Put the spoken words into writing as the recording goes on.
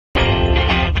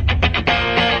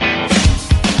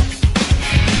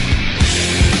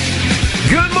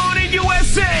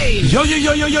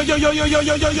Good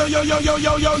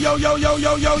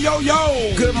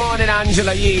morning,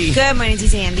 Angela Yee. Good morning,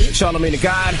 DJ Andy. Charlamagne the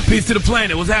God. Peace to the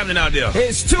planet. What's happening out there?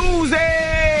 It's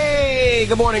Tuesday.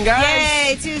 Good morning, guys.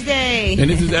 Yay, Tuesday. And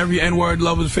this is every N-word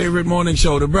lover's favorite morning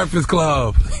show, The Breakfast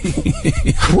Club.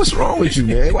 What's wrong with you,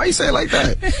 man? Why you say it like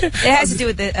that? It has to do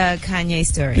with the Kanye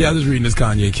story. Yeah, I was reading this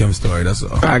Kanye Kim story, that's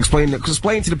all. Explain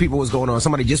to the people what's going on.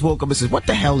 Somebody just woke up and says, what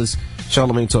the hell is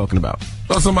Charlamagne talking about?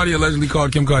 Well, somebody allegedly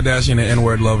called Kim Kardashian an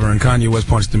N-word lover, and Kanye West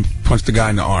punched the guy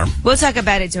in the arm. We'll talk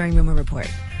about it during Rumor Report.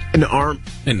 In the arm?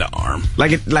 In the arm.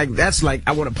 That's like,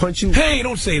 I want to punch you? Hey,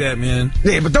 don't say that, man.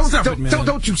 Yeah, but don't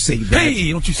you say that. Hey,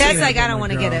 don't you say that. That's like, I don't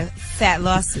want to get a fat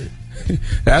lawsuit.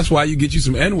 That's why you get you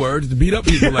some N-words to beat up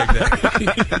people like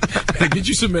that. Get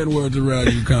you some N-words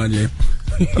around you, Kanye.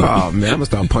 Oh, man, I'm going to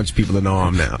start punching people in the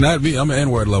arm now. Not me. I'm an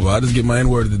N-word lover. I just get my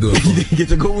N-word to do it for me.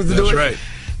 Get your cool ones to do it? That's right.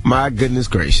 My goodness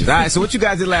gracious. All right, so what you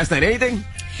guys did last night? Anything?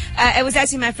 It was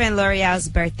actually my friend L'Oreal's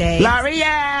birthday.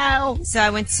 L'Oreal! So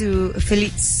I went to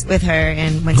Philippe's with her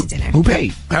and went to dinner. Who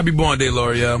paid? Happy born day,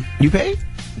 L'Oreal. You paid?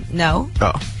 No.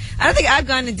 Oh. I don't think I've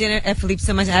gone to dinner at Philippe's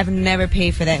so much. I've never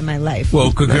paid for that in my life.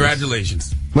 Well,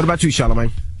 congratulations. What about you,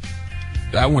 Charlamagne?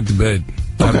 I went to bed.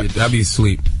 Okay. I'd be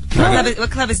asleep.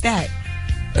 What club is that?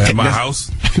 At my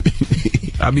house.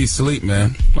 I'll be asleep,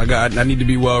 man. I need to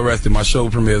be well rested. My show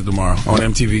premieres tomorrow on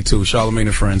MTV2, Charlamagne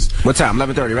and Friends. What time?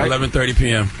 11:30, right? 11:30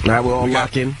 p.m. All right, we'll all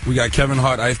lock in. We got Kevin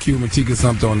Hart, Ice Cube, and Tika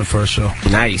Sumpter on the first show.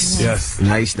 Nice. Yes.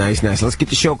 Nice. Let's get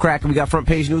the show cracking. We got front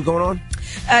page news going on?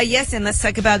 Yes, and let's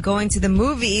talk about going to the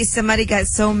movies. Somebody got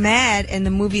so mad in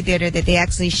the movie theater that they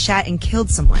actually shot and killed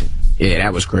someone. Yeah,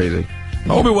 that was crazy. I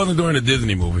hope it wasn't during a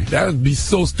Disney movie. That would be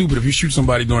so stupid if you shoot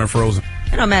somebody during Frozen.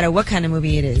 It don't matter what kind of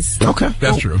movie it is. Okay.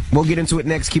 That's true. We'll get into it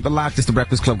next. Keep it locked. It's The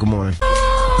Breakfast Club. Good morning.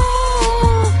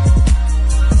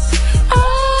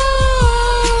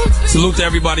 Salute to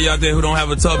everybody out there who don't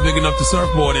have a tub big enough to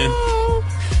surfboard in.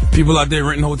 People out there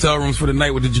renting hotel rooms for the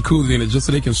night with the jacuzzi in it just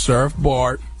so they can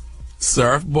surfboard.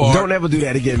 Don't ever do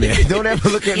that again, man. Don't ever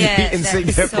look at me and sing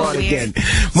that part again.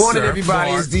 Morning,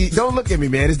 everybody. Don't look at me,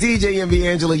 man. It's DJ Envy,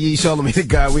 Angela Yee, Charlamagne the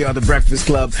God. We are The Breakfast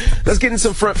Club. Let's get in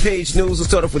some front page news. We'll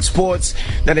start off with sports.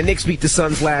 Now, the Knicks beat the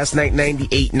Suns last night,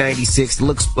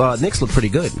 98-96. Knicks look pretty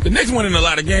good. The Knicks winning a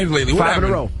lot of games lately. What 5 in a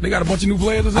row. They got a bunch of new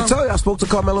players or something? I told you, I spoke to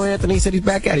Carmelo Anthony. He said he's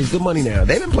back at it. He's good money now.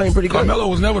 They've been playing pretty good. Carmelo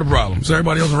was never the problem. So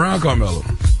everybody else around Carmelo.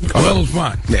 Carmelo's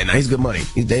fine. Yeah, now he's good money.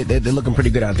 They're looking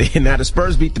pretty good out there. Now, the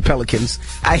Spurs beat the Pelicans.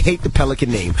 I hate the Pelican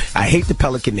name. I just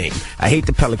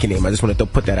want to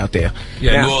put that out there.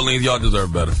 Yeah, now, New Orleans, y'all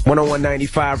deserve better.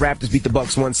 101-95. Raptors beat the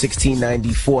Bucks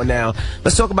 116-94. Now,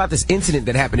 let's talk about this incident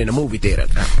that happened in a movie theater.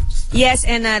 Yes,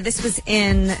 and this was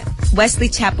in Wesley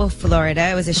Chapel, Florida.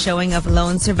 It was a showing of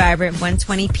Lone Survivor at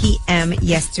 1:20 p.m.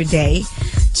 yesterday.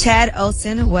 Chad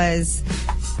Olson was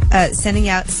sending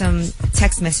out some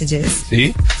text messages.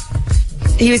 See?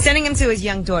 He was sending them to his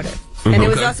young daughter. And it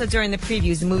was also during the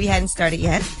previews. The movie hadn't started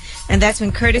yet. And that's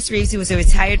when Curtis Reeves, who was a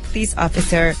retired police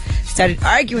officer, started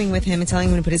arguing with him and telling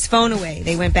him to put his phone away.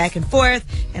 They went back and forth,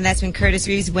 and that's when Curtis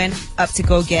Reeves went up to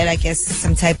go get, I guess,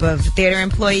 some type of theater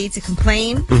employee to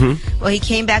complain. Well, he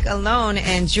came back alone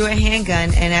and drew a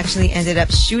handgun and actually ended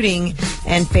up shooting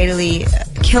and fatally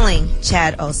killing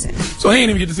Chad Olson. So he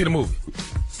didn't even get to see the movie?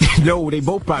 No, they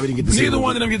both probably didn't get to see the movie. Neither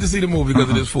one of them get to see the movie because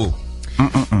of this fool.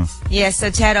 Yeah,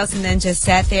 so Chad Olson then just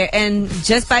sat there, and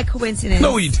just by coincidence...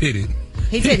 No, he didn't.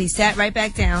 He did. He sat right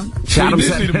back down.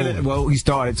 Well, he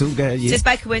started to. Go ahead, yeah. Just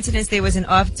by coincidence, there was an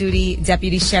off-duty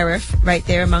deputy sheriff right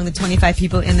there among the 25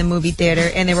 people in the movie theater,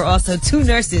 and there were also 2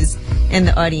 nurses in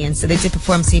the audience. So they did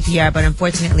perform CPR, but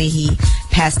unfortunately, he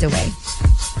passed away.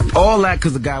 All that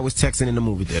because the guy was texting in the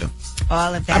movie theater.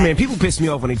 All of that. I mean, people piss me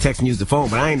off when they text and use the phone,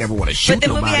 but I ain't never want to shoot nobody.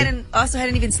 But the movie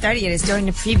hadn't even started yet. It's during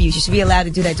the previews. You should be allowed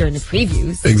to do that during the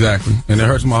previews. Exactly. And it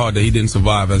hurts my heart that he didn't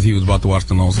survive as he was about to watch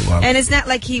the Lone Survivor. And it's not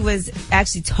like he was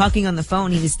actually talking on the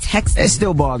phone. He was texting. It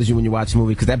still bothers you when you watch a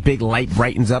movie because that big light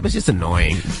brightens up. It's just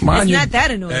annoying. It's not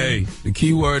that annoying. Hey, the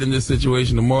key word in this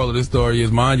situation, the moral of this story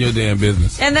is mind your damn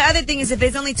business. And the other thing is, if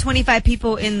there's only 25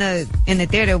 people in the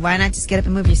theater, why not just get up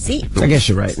and move your seat? I guess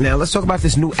you're right. Now, let's talk about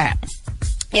this new app.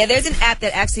 Yeah, there's an app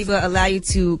that actually will allow you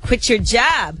to quit your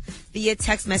job via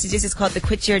text messages. It's called the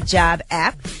Quit Your Job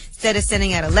app. Instead of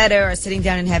sending out a letter or sitting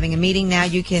down and having a meeting, now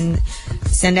you can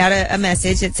send out a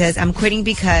message that says, I'm quitting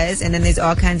because, and then there's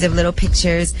all kinds of little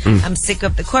pictures. I'm sick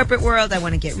of the corporate world. I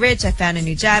want to get rich. I found a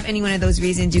new job. Any one of those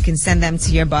reasons, you can send them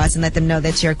to your boss and let them know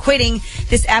that you're quitting.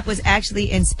 This app was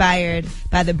actually inspired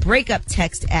by the Breakup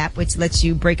Text app, which lets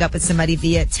you break up with somebody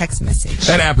via text message.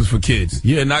 That app is for kids.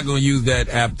 You're not going to use that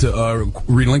app to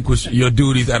relinquish your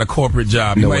duties at a corporate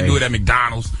job. You might do it at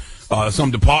McDonald's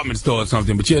some department store or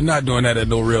something, but you're not doing that at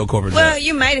no real corporate Well, job.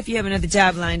 you might if you have another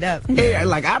job lined up. Yeah,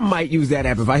 like I might use that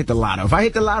app if I hit the lotto. If I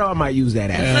hit the lotto, I might use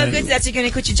that app. Well, good. That you're going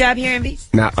to quit your job here,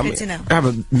 MB? Nah, Good to know. I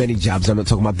have many jobs. I'm not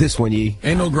talking about this one, Yee.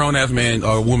 Ain't no grown-ass man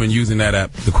or woman using that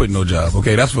app to quit no job,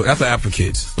 okay? That's an app for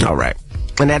kids. All right.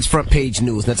 And that's front page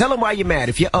news. Now, tell them why you're mad.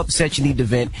 If you're upset, you need to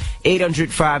vent.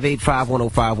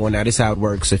 800-585-1051. Now, this is how it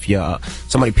works. If you're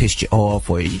somebody pissed you off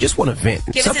or you just want to vent.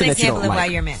 Give us an example of why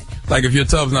you're mad. Like if your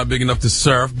tub's not big enough to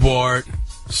surfboard.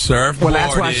 Well,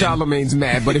 that's why Charlamagne's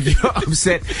mad. But if you're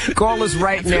upset, call us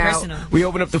right now. Personal. We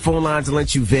open up the phone lines and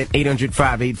let you vent.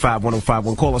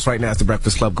 800-585-1051. Call us right now. It's The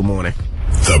Breakfast Club. Good morning.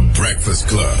 The Breakfast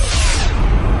Club.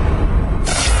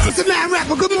 It's the Mad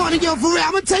Rapper. Good morning, yo, for real.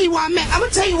 I'm gonna tell you why I'm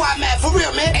mad, for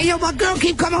real, man. Hey, yo, my girl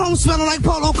keep coming home smelling like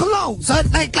Polo Cologne. So,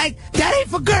 like, that ain't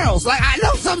for girls. Like, I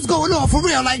know something's going on, for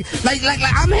real. Like,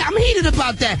 I'm heated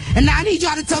about that. And now I need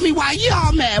y'all to tell me why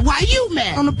y'all mad. Why you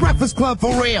mad? On The Breakfast Club,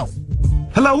 for real.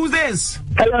 Hello, who's this?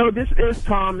 Hello, this is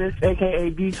Thomas, a.k.a.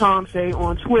 B. Tom Shay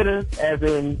on Twitter, as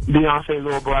in Beyonce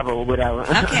little brother or whatever.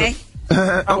 Okay.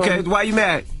 Okay, why you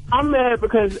mad? I'm mad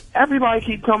because everybody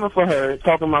keep coming for her,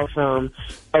 talking about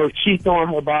she's throwing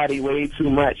her body way too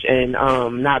much and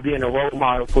not being a role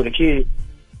model for the kids.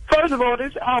 First of all,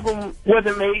 this album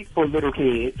wasn't made for little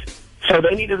kids. So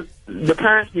the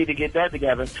parents need to get that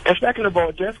together. And second of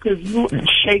all, just because you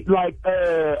shaped like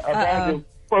a bag of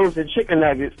frozen chicken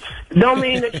nuggets don't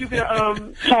mean that you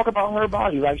can talk about her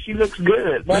body. Like, she looks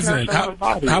good. Listen, how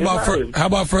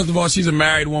about first of all, she's a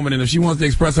married woman, and if she wants to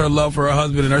express her love for her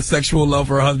husband and her sexual love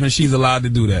for her husband, she's allowed to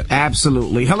do that.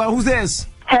 Absolutely. Hello, who's this?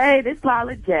 Hey, this is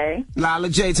Lala J. Lala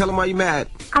J, tell them why you mad.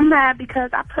 I'm mad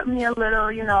because I put me a little,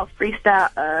 freestyle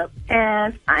up,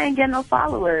 and I ain't getting no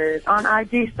followers on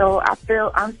IG, so I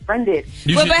feel unfriended.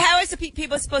 But how are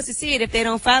people supposed to see it if they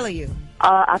don't follow you?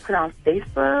 I put it on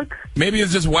Facebook. Maybe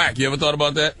it's just whack. You ever thought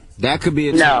about that? That could be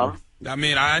it. No. I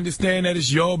mean, I understand that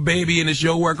it's your baby and it's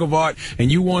your work of art, and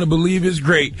you want to believe it's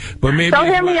great, but maybe. So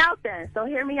hear me out then.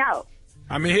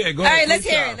 I mean, here, go ahead. All right,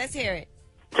 let's hear it.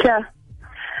 Yeah.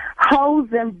 Hoes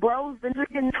and bros and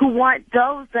drinking who want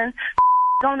doughs and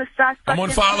gonna start. I'm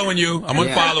unfollowing you. I've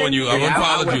unfollowed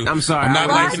you. I'm sorry. I'm not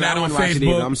liking that on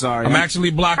Facebook. I'm sorry. I'm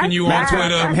actually blocking you on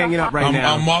Twitter. I'm hanging up right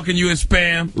now. I'm marking you as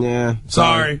spam. Yeah.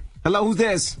 Sorry. Hello, who's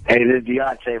this? Hey, this is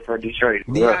Deontay for Detroit.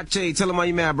 Deontay, tell him why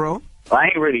you mad, bro. Well, I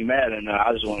ain't really mad enough.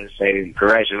 I just wanted to say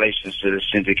congratulations to the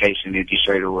syndication in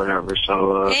Detroit or whatever.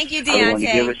 So, thank you, I want to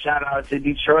Deontay. give a shout out to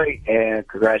Detroit and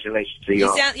congratulations to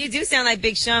y'all. You do sound like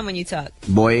Big Sean when you talk.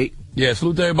 Boy. Yeah,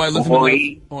 salute to everybody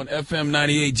listening on FM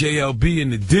 98 JLB in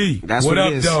the D. That's what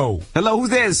up, it is. Though? Hello, who's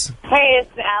this? Hey,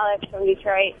 it's Alex from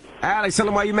Detroit. Alex, tell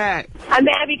him why you mad. I'm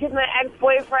mad because my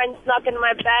ex-boyfriend snuck into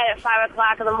my bed at 5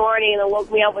 o'clock in the morning and woke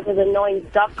me up with his annoying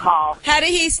duck call. How did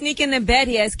he sneak in the bed?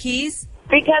 He has keys?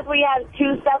 Because we have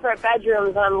two separate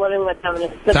bedrooms and I'm living with them, and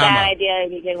it's a bad idea to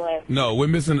begin with. No, we're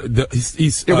missing what's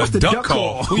the duck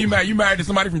call? Who you married? You married to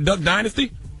somebody from Duck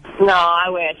Dynasty? No, I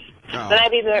wish. Oh. Then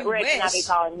I'd be rich and I'd be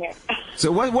calling here.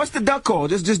 So what's the duck call?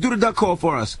 Just do the duck call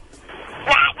for us.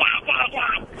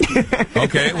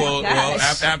 Okay, well,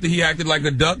 after he acted like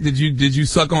a duck, did you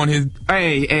suck on his?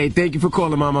 Hey, thank you for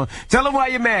calling, Mama. Tell him why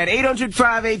you're mad.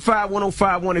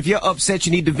 800-585-1051. If you're upset,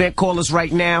 you need to vent. Call us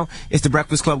right now. It's The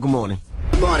Breakfast Club. Good morning.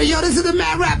 Good morning, yo, this is the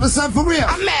Mad Rapper, son, for real.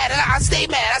 I'm mad. I stay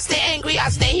mad. I stay angry. I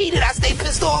stay heated. I stay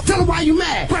pissed off. Tell him why you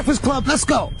mad. Breakfast Club, let's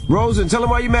go. Rosen, tell him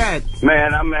why you mad.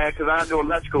 Man, I'm mad because I do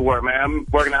electrical work, man. I'm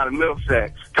working out of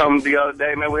Middlesex. Told me the other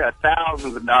day, man, we had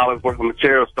thousands of dollars worth of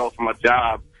material stolen from my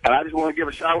job. And I just want to give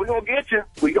a shout. We're going to get you.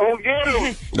 We're going to get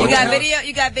him.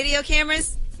 You got video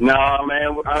cameras? No,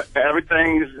 man.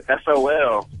 Everything's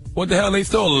SOL. What the hell? They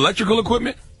stole electrical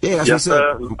equipment? Yeah, that's yes, what's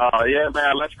up. Yeah,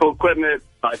 man. Electrical equipment,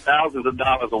 like thousands of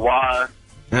dollars a wire.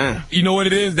 You know what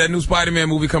it is? That new Spider-Man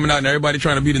movie coming out and everybody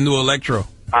trying to be the new Electro.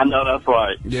 I know, that's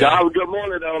right. Yeah. Y'all, good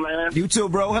morning, though, man. You too,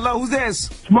 bro. Hello, who's this?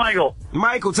 It's Michael.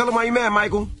 Michael, tell him why you mad,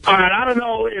 Michael. All right, I don't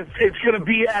know if it's going to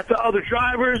be at the other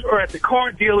drivers or at the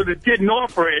car dealer that didn't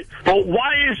offer it, but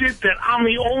why is it that I'm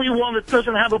the only one that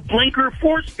doesn't have a blinker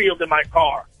force field in my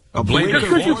car? A blinker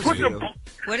force field?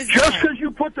 What is Just that? because you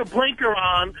put the blinker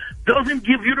on doesn't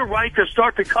give you the right to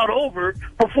start to cut over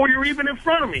before you're even in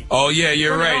front of me. Oh yeah,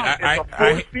 you're right.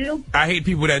 I hate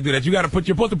people that do that. You're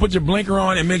supposed to put your blinker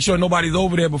on and make sure nobody's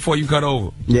over there before you cut over.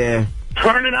 Yeah.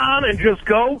 Turn it on and just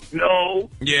go? No.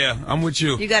 Yeah, I'm with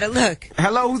you. You gotta look.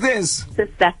 Hello, who's this? This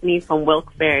is Stephanie from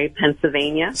Wilkes-Barre,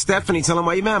 Pennsylvania. Stephanie, tell him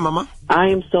why you mad, Mama. I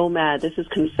am so mad. This is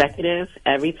consecutive.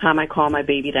 Every time I call my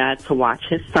baby dad to watch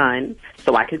his son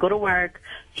so I could go to work,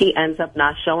 he ends up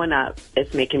not showing up.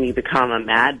 It's making me become a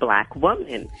mad black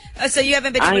woman. Oh, so you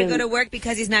haven't been able to go to work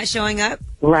because he's not showing up?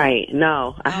 Right.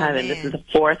 No, I haven't. Man. This is the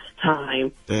 4th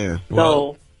time. Yeah.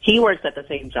 So he works at the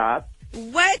same job.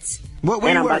 What? What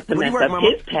and I'm about to mess up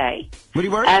his pay. Where do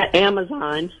you work? At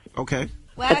Amazon. Okay.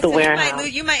 Wow, at the so warehouse.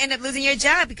 You might end up losing your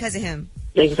job because of him.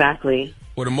 Exactly.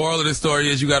 Well, the moral of the story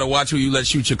is you got to watch who you let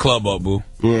shoot your club up, boo.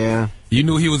 Yeah. You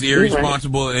knew he was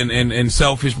irresponsible and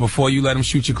selfish before you let him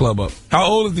shoot your club up. How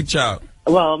old is the child?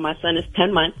 Well, my son is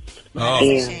 10 months. Oh.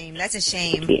 That's a shame. That's a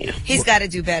shame. Yeah. He's got to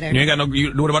do better. You ain't got no.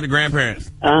 What about the grandparents?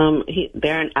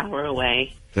 They're an hour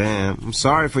away. Damn. I'm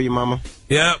sorry for you, Mama.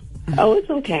 Yep. Oh, it's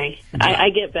okay. I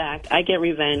get back. I get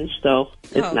revenge, so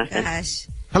it's nothing. Gosh.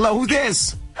 Hello, who's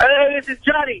this? Hey, this is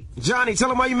Johnny. Johnny,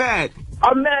 tell him why you mad.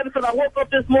 I'm mad because I woke up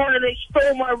this morning and they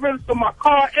stole my rims from my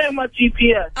car and my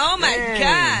GPS. Oh, my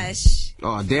gosh.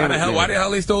 Oh, damn. Why the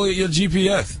hell they stole your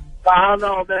GPS? I don't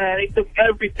know, man. They took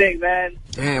everything, man.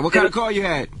 Damn, what kind of car you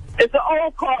had? It's an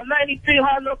old car, 93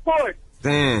 Honda Accord.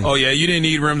 Damn. Oh, yeah, you didn't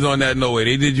need rims on that, no way.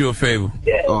 They did you a favor.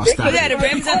 Yeah. Oh, stop. You had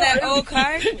rims on that old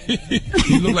car?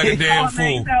 You look like a damn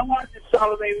fool.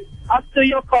 I'll steal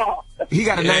your car. He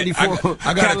got a 94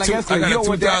 I got a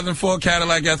 2004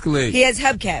 Cadillac Escalade. He has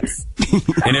hubcaps.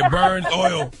 And it burns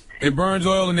oil. It burns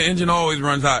oil and the engine always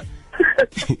runs hot.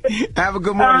 Have a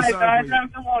good morning, son. Have a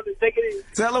good morning. Take it easy.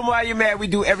 Tell them why you're mad. We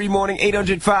do every morning,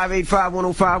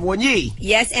 800-585-1051. Yee.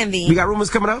 Yes, Envy. We got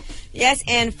rumors coming up? Yes,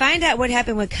 and find out what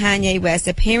happened with Kanye West.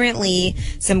 Apparently,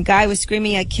 some guy was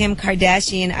screaming at Kim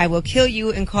Kardashian, "I will kill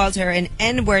you," and called her an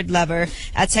N-word lover.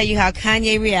 I'll tell you how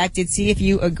Kanye reacted. See if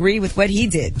you agree with what he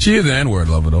did. She is an N-word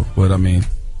lover, though. But, I mean,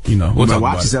 you know, we'll talk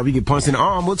about it. Watch yourself. You get punched in the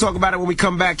arm. We'll talk about it when we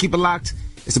come back. Keep it locked.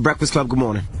 It's the Breakfast Club. Good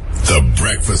morning. The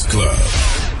Breakfast Club.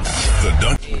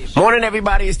 Morning,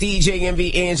 everybody. It's DJ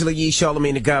Envy, Angela Yee,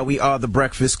 Charlamagne the God. We are the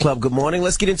Breakfast Club. Good morning.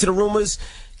 Let's get into the rumors.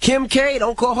 Kim K,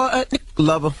 don't call her a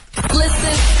lover.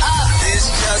 Listen up. It's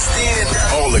just in.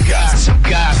 All the gossip.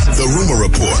 The Rumor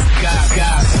Report.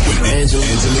 Gossip. With Angela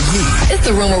Yee. It's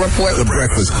the Rumor Report. The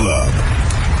Breakfast Club.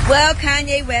 Well,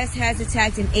 Kanye West has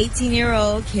attacked an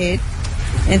 18-year-old kid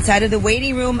inside of the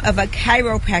waiting room of a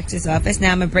chiropractor's office.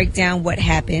 Now I'm going to break down what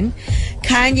happened.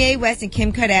 Kanye West and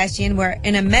Kim Kardashian were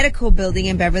in a medical building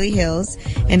in Beverly Hills,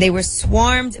 and they were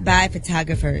swarmed by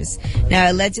photographers.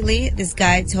 Now, allegedly, this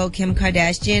guy told Kim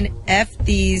Kardashian, F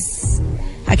these,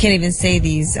 I can't even say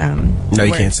these No, words.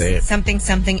 You can't say it.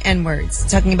 Something N-words.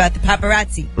 Talking about the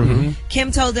paparazzi. Mm-hmm.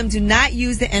 Kim told him, do not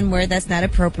use the N-word. That's not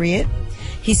appropriate.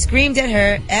 He screamed at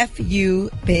her, F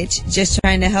you, bitch, just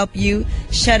trying to help you.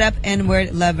 Shut up,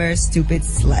 N-word lover, stupid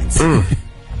slut.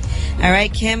 All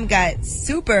right, Kim got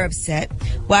super upset,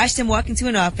 watched him walk into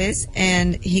an office,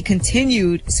 and he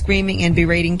continued screaming and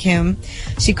berating Kim.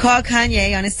 She called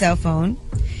Kanye on his cell phone,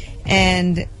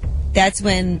 and that's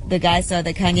when the guy saw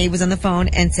that Kanye was on the phone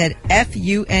and said, F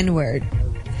you, N-word.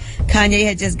 Kanye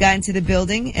had just gotten to the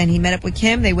building, and he met up with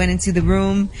Kim. They went into the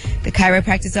room, the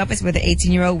chiropractor's office, where the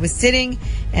 18-year-old was sitting,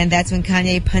 and that's when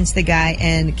Kanye punched the guy,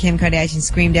 and Kim Kardashian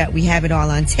screamed out, we have it all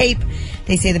on tape.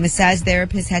 They say the massage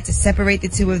therapist had to separate the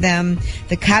two of them.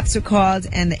 The cops were called,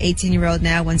 and the 18-year-old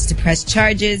now wants to press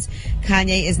charges.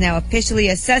 Kanye is now officially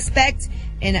a suspect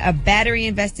in a battery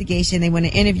investigation. They want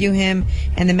to interview him,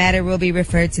 and the matter will be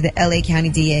referred to the LA County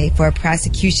DA for a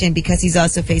prosecution because he's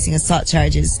also facing assault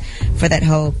charges for that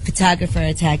whole photographer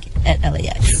attack at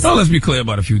LAX. So let's be clear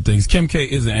about a few things. Kim K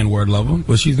is an N-word lover,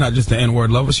 but she's not just an N-word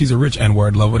lover. She's a rich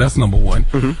N-word lover. That's number one.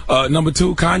 Number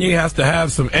two, Kanye has to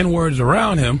have some N-words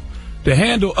around him to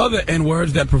handle other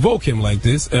N-words that provoke him like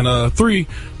this. And three,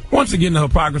 once again, the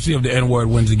hypocrisy of the N-word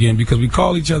wins again because we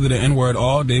call each other the N-word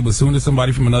all day, but as soon as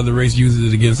somebody from another race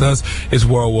uses it against us, it's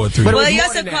World War III. Well, he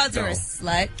also called her a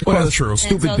slut. Well, that's true.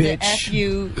 Stupid bitch. F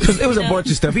you. It was a bunch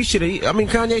of stuff. He should have,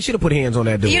 Kanye should have put hands on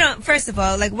that dude. You know, first of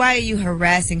all, like, why are you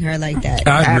harassing her like that?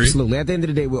 I agree. Absolutely. At the end of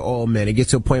the day, we're all men. It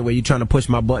gets to a point where you're trying to push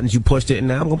my buttons, you pushed it, and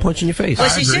now I'm going to punch in your face.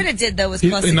 What she should have did, though, was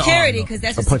call security, because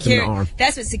that's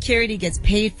what security gets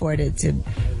paid for, to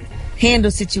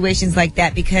handle situations like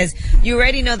that, because you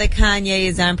already know that Kanye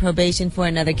is on probation for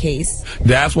another case.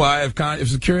 That's why if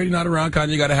security not around,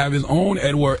 Kanye got to have his own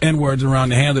N-words around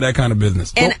to handle that kind of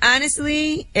business. And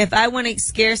honestly, if I want to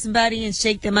scare somebody and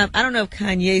shake them up, I don't know if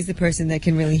Kanye's the person that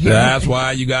can really hear That's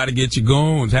why you got to get your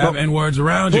goons, have N-words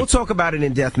around you. We'll talk about it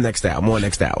in depth next hour,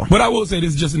 next hour. But I will say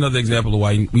this is just another example of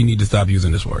why we need to stop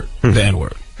using this word, the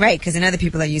N-word. Right, because then other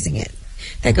people are using it.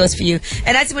 That goes for you.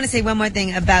 And I just want to say one more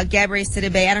thing about Gabourey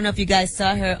Sidibe. I don't know if you guys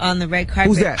saw her on the red carpet.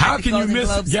 Who's that? How can you miss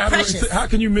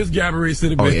Gabourey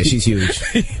Sidibe? Oh yeah, she's huge.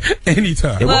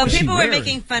 Anytime. Well, people were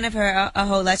making fun of her a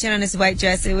whole lot. She had on this white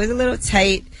dress. It was a little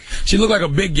tight. She looked like a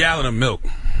big gallon of milk.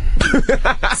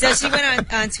 So she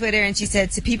went on Twitter and she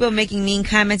said, to people making mean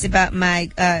comments about my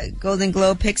Golden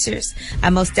Globe pictures, I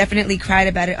most definitely cried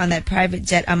about it on that private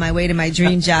jet on my way to my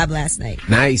dream job last night.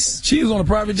 Nice. She was on a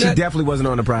private jet? She definitely wasn't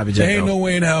on a private jet. There ain't no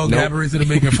way in hell Gabourey said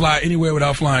make her fly anywhere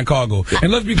without flying cargo.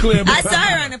 And let's be clear. I saw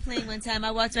her on a plane one time.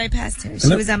 I walked right past her.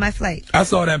 She was on my flight. I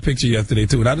saw that picture yesterday,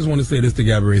 too. And I just want to say this to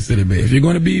Gabourey City Bay. If you're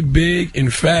going to be big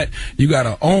and fat, you got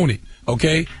to own it,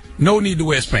 okay? No need to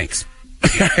wear Spanx.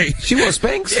 She wore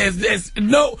Spanx?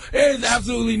 There's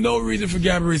absolutely no reason for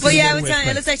Gabourey City. Well, yeah, I was telling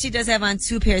you, it looks like she does have on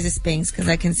 2 pairs of Spanx because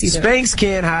I can see that. Spanx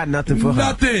can't hide nothing for her.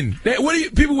 Nothing.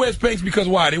 People wear Spanx because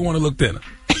why? They want to look thinner.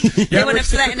 They want to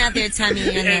flatten out their tummy.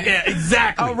 Yeah,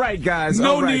 exactly. All right, guys.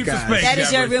 No need for Spanx. That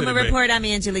is your rumor report. I'm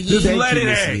Angela Yee. Just let it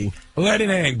hang. Let it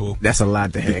hang, boo. That's a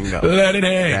lot to hang, though. Let it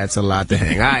hang. That's a lot to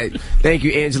hang. All right. Thank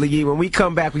you, Angela Yee. When we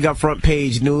come back, we got front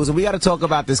page news, and we got to talk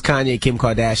about this Kanye-Kim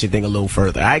Kardashian thing a little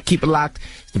further. All right, keep it locked.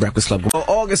 It's the Breakfast Club.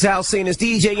 August Alsina,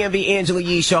 DJ Envy, Angela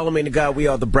Yee, Charlamagne the God. We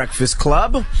are the Breakfast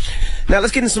Club. Now,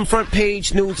 let's get into some front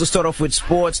page news. Let's start off with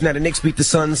sports. Now, the Knicks beat the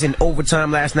Suns in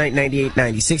overtime last night,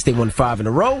 98-96. They won 5 in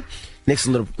a row. Knicks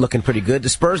are looking pretty good. The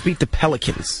Spurs beat the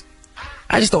Pelicans.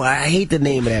 I hate the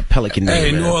name of that Pelican name.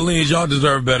 Hey, New Orleans, y'all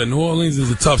deserve better. New Orleans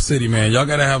is a tough city, man. Y'all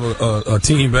got to have a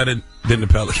team better than the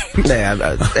Pelicans. Yeah,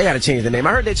 they got to change the name.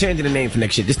 I heard they're changing the name for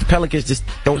next year. Just the Pelicans just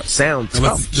don't sound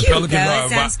tough. Cute, though. It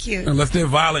sounds cute. Unless they're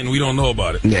violent and we don't know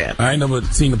about it. Yeah. I ain't never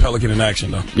seen the Pelican in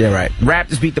action, though. Yeah, right.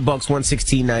 Raptors beat the Bucks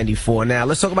 116-94. Now,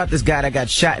 let's talk about this guy that got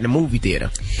shot in a movie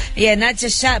theater. Yeah, not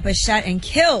just shot, but shot and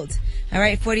killed. All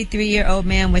right, 43-year-old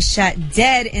man was shot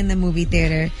dead in the movie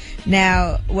theater.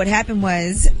 Now, what happened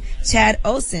was Chad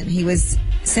Olson, he was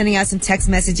sending out some text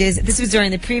messages. This was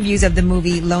during the previews of the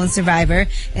movie Lone Survivor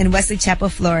in Wesley Chapel,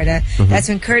 Florida. Mm-hmm. That's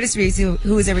when Curtis Reeves, who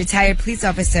was a retired police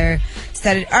officer,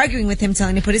 started arguing with him,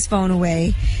 telling him to put his phone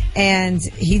away, and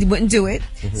he wouldn't do it.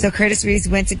 Mm-hmm. So Curtis Reeves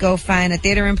went to go find a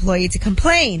theater employee to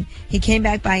complain. He came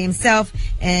back by himself,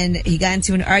 and he got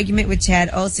into an argument with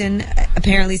Chad Olson.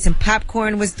 Apparently some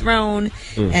popcorn was thrown,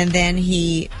 and then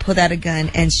he pulled out a gun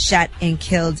and shot and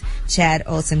killed Chad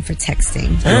Olson for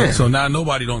texting. So now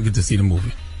nobody don't get to see the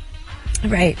movie.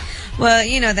 Right. Well,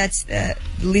 that's the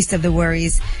least of the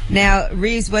worries. Now,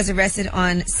 Reeves was arrested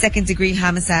on second-degree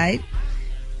homicide,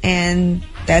 and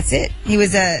that's it. He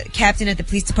was a captain at the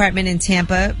police department in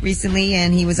Tampa recently,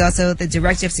 and he was also the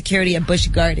director of security at Busch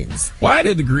Gardens. Why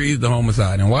the degree is the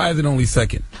homicide, and why is it only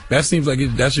second? That seems like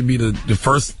that should be the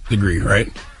first degree, right?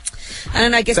 I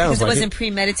don't know, I guess because it wasn't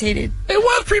premeditated. It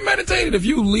was premeditated. If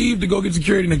you leave to go get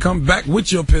security and then come back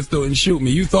with your pistol and shoot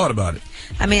me, you thought about it.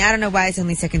 I mean, I don't know why it's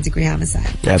only second-degree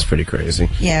homicide. That's pretty crazy.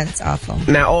 Yeah, that's awful.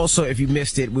 Now, also, if you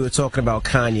missed it, we were talking about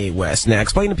Kanye West. Now,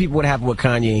 explain to people what happened with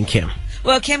Kanye and Kim.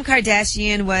 Well, Kim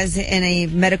Kardashian was in a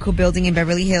medical building in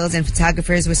Beverly Hills, and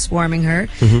photographers were swarming her.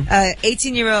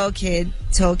 18-year-old kid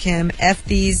told Kim, F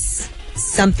these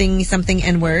something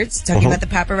N-words, talking about the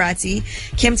paparazzi.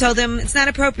 Kim told him it's not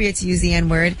appropriate to use the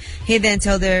N-word. He then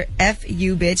told her, F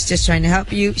you, bitch, just trying to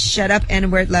help you. Shut up,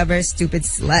 N-word lover, stupid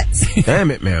slut.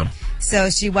 Damn it, ma'am. So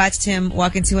she watched him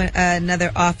walk into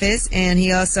another office, and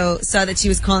he also saw that she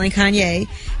was calling Kanye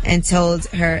and told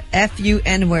her, F you,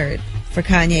 N-word, for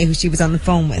Kanye, who she was on the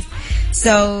phone with.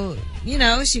 So,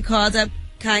 she called up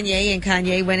Kanye, and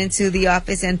Kanye went into the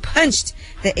office and punched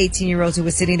the 18-year-old who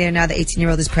was sitting there. Now the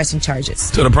 18-year-old is pressing charges.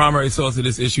 So the primary source of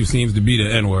this issue seems to be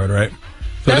the N-word, right?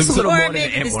 So that's a little more than the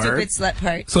N-word. Stupid slut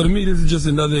part. So to me, this is just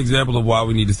another example of why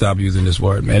we need to stop using this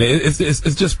word, man. It's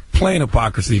just plain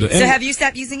hypocrisy. So have you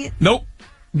stopped using it? Nope.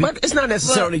 But it's not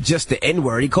necessarily just the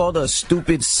N-word. He called her a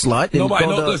stupid slut.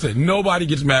 Listen, nobody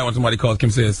gets mad when somebody calls Kim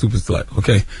Say a stupid slut,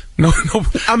 okay? No.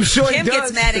 I'm sure Kim he does.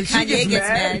 gets mad and Kanye gets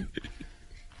mad.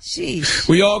 Sheesh.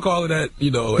 We all call it that,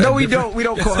 No, we don't. We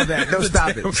don't call it that. No,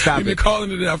 stop it. Stop We've it. been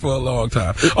calling it that for a long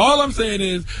time. All I'm saying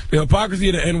is the hypocrisy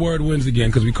of the N-word wins again,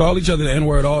 because we call each other the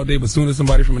N-word all day, but as soon as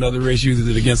somebody from another race uses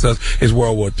it against us, it's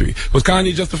World War III. Was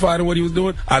Kanye justified in what he was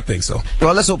doing? I think so.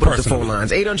 Well, let's open up the phone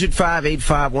lines.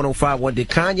 800-585-1051. Did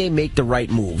Kanye make the right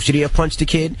move? Should he have punched the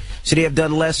kid? Should he have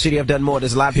done less? Should he have done more?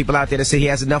 There's a lot of people out there that say he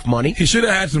has enough money. He should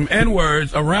have had some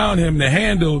N-words around him to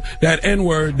handle that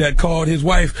N-word that called his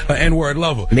wife an N-word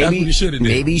lover. That's what he should have did.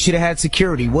 Maybe he should have had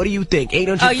security. What do you think?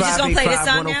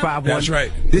 800-585-1051. That's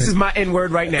right. This is my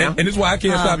N-word right now. And this is why I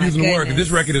can't stop using the word, because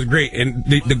this record is great. And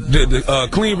the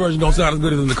clean version don't sound as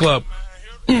good as in the club.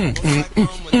 My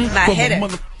hitter.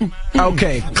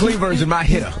 Okay, clean version, my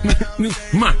hitter.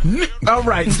 All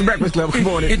right, it's the Breakfast Club. Good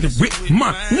morning.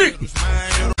 My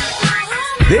nigga.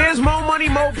 There's more money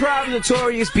Mo Problems,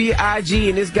 Notorious B.I.G.,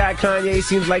 and this guy Kanye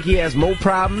seems like he has more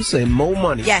problems and more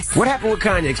money. Yes. What happened with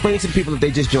Kanye? Explain to the people if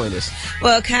they just joined us.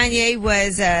 Well, Kanye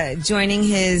was joining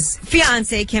his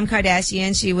fiancée, Kim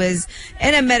Kardashian. She was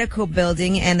in a medical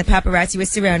building, and the paparazzi was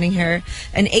surrounding her.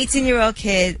 An 18-year-old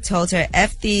kid told her,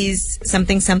 F these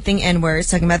something N-words,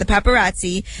 talking about the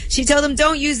paparazzi. She told him,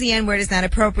 don't use the N-word, it's not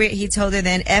appropriate. He told her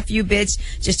then, F you, bitch,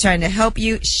 just trying to help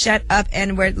you. Shut up,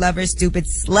 N-word lover, stupid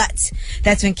slut.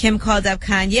 That's when Kim called up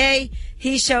Kanye.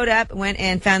 He showed up, went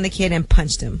and found the kid and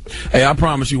punched him. Hey, I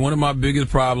promise you, one of my biggest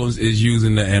problems is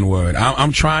using the N-word.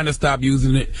 I'm trying to stop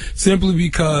using it simply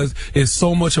because it's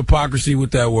so much hypocrisy with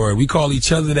that word. We call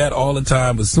each other that all the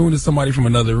time, but as soon as somebody from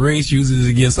another race uses it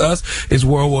against us, it's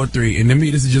World War III. And to me,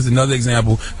 this is just another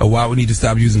example of why we need to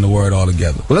stop using the word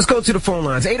altogether. Well, let's go to the phone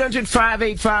lines.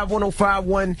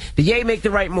 800-585-1051. Did Ye make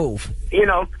the right move? You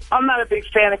know, I'm not a big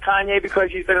fan of Kanye because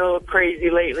he's been a little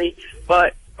crazy lately,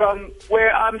 but from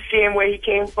where I'm seeing where he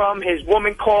came from, his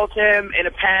woman called him in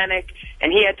a panic,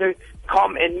 and he had to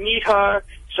come and meet her.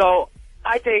 So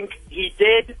I think he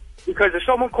did, because if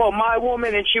someone called my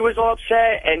woman and she was all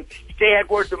upset and they had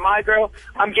words with my girl,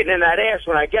 I'm getting in that ass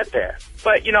when I get there.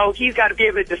 But, you know, he's got to be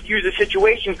able to diffuse the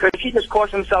situation because he just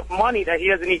cost himself money that he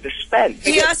doesn't need to spend.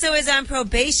 He also is on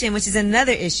probation, which is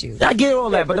another issue. I get all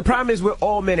that, but the problem is we're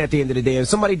all men at the end of the day. And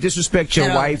somebody disrespects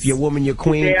your wife, your woman, your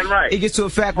queen, damn right. It gets to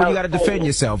a fact where you got to defend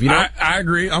yourself, you know? I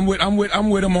agree. I'm with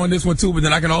him on this one too, but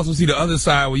then I can also see the other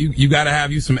side where you got to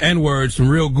have you some N-words, some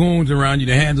real goons around you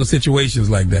to handle situations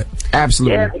like that.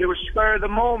 Absolutely. Yeah, but it was spur of the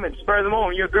moment.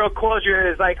 Your girl calls you and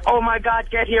is like, oh my God,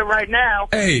 get here right now.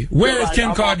 Hey, where is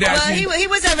Kim Kardashian? Well, he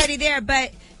was already there,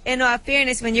 but in all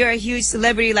fairness, when you're a huge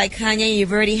celebrity like Kanye,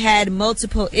 you've already had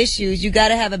multiple issues. You got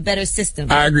to have a better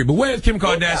system. I agree, but where is Kim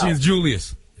Kardashian's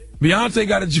Julius? Beyonce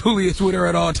got a Julius with her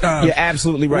at all times. You're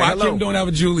absolutely right. Why Hello. Kim don't have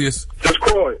a Julius? That's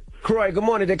Croy. Croy, good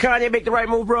morning. Did Kanye make the right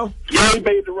move, bro? Yeah, he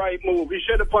made the right move. He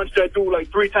should have punched that dude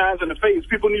like 3 times in the face.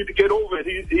 People need to get over it.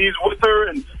 He's with her,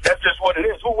 and that's just what it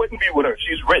is. Who wouldn't be with her?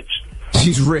 She's rich.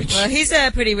 She's rich. Well, he's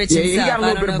pretty rich yeah, himself. He got a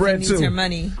little bit of bread, too. Her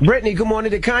money. Brittany, good morning.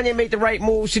 Did Kanye make the right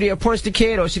move? Should he have punched the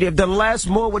kid, or should he have done less,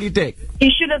 more? What do you think? He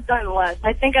should have done less.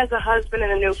 I think as a husband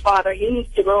and a new father, he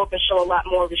needs to grow up and show a lot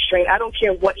more restraint. I don't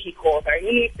care what he called her.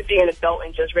 He needs to be an adult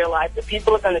and just realize that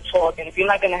people are going to talk, and if you're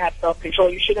not going to have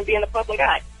self-control, you shouldn't be in the public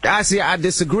eye. I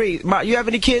disagree. Ma, you have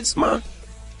any kids, Ma?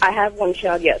 I have one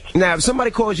child, yes. Now, if somebody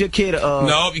calls your kid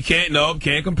No, you can't. No,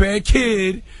 can't compare a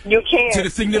kid you can't. to the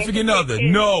significant other.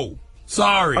 No.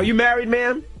 Sorry. Are you married,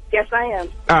 ma'am? Yes, I am.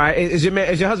 All right. Is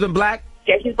your husband black?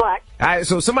 Yes, he's black. All right.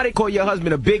 So somebody call your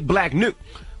husband a big black nuke.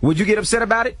 Would you get upset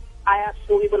about it? I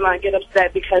absolutely would not get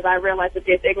upset because I realize that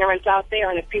there's ignorance out there,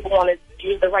 and if people want to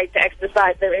use the right to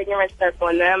exercise their ignorance, that's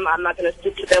on them. I'm not going to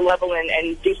stoop to their level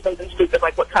and do something stupid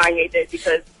like what Kanye did,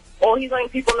 because all he's letting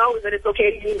people know is that it's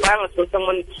okay to use violence when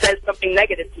someone says something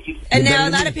negative to you. And now a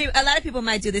lot of people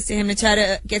might do this to him to try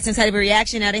to get some type of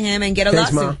reaction out of him and get a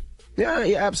lawsuit. Mom. Yeah,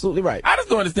 you're absolutely right. I just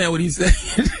don't understand what he's saying.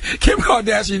 Kim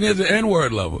Kardashian is an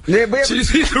N-word lover. Yeah, but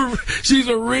she's a rich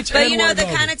N-word lover. But you know, the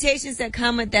connotations that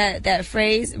come with that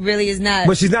phrase really is not.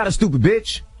 But she's not a stupid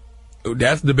bitch. Oh,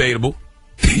 that's debatable.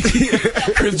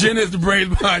 Kris Jenner is the brains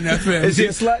behind that family. Is she a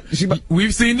slut?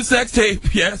 We've seen the sex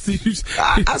tape. Yes.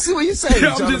 I see what you're saying.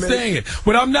 I'm just saying it.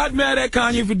 But I'm not mad at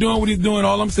Kanye for doing what he's doing.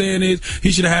 All I'm saying is he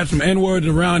should have had some N-words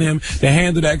around him to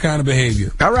handle that kind of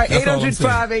behavior. All right,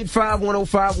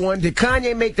 800-585-1051. Did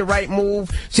Kanye make the right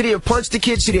move? Should he have punched the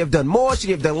kid? Should he have done more? Should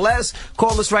he have done less?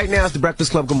 Call us right now. It's The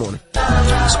Breakfast Club. Good morning.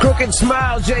 It's Crooked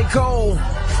Smile, J. Cole.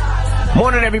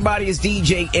 Morning, everybody. It's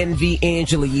DJ Envy,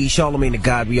 Angela Yee, Charlamagne the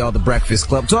God. We are The Breakfast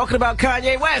Club. Talking about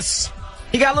Kanye West.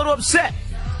 He got a little upset.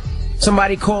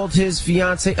 Somebody called his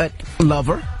fiance a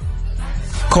lover.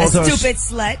 Called her stupid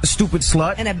slut. A stupid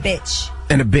slut. And a bitch.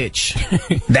 And a bitch.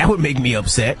 That would make me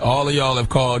upset. All of y'all have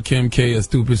called Kim K a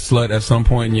stupid slut at some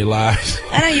point in your lives.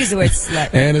 I don't use the word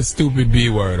slut. And a stupid B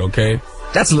word, okay?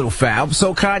 That's a little foul.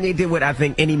 So Kanye did what I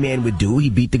think any man would do. He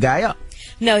beat the guy up.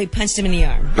 No, he punched him in the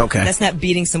arm. Okay. That's not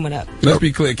beating someone up. Let's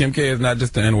be clear. Kim K is not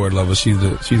just the N-word lover. She's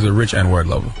a rich N-word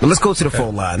lover. Well, let's go to the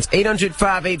phone lines.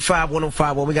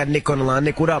 800-585-1051. We got Nick on the line.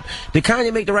 Nick, what up? Did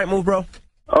Kanye make the right move, bro?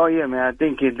 Oh, yeah, man. I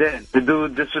think he did. The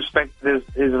dude disrespected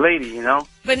his lady, you know?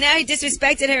 But now he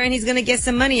disrespected her and he's going to get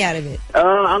some money out of it.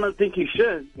 I don't think he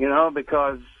should, you know,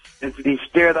 because he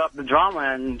stirred up the drama,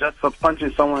 and just for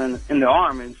punching someone in the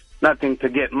arm is nothing to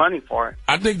get money for it.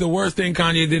 I think the worst thing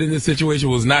Kanye did in this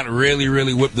situation was not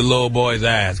really whip the little boy's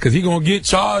ass, because he's going to get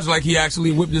charged like he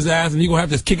actually whipped his ass, and he's going to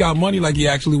have to kick out money like he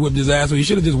actually whipped his ass, so he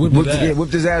should have just whipped his ass. Yeah,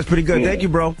 whipped his ass pretty good. Yeah. Thank you,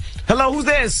 bro. Hello, who's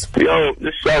this? Yo,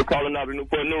 this is Shaq calling out the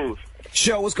Newport News.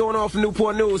 Show, what's going on from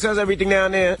Newport News? How's everything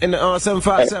down there in the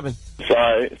 757?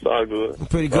 Sorry, it's all good.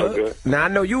 Pretty good. Now, I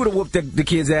know you would have whooped the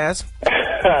kid's ass.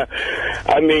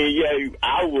 I mean, yeah,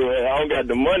 I would. I don't got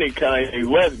the money Kanye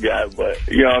West got, but,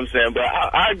 you know what I'm saying? But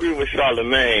I agree with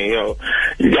Charlamagne, you know.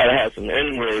 You got to have some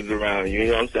N-words around you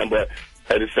know what I'm saying? But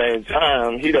at the same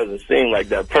time, he doesn't seem like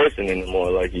that person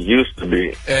anymore like he used to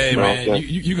be. Hey, man,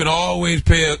 you can always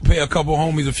pay a couple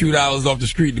homies a few dollars off the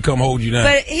street to come hold you down.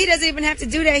 But he doesn't even have to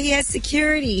do that. He has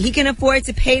security. He can afford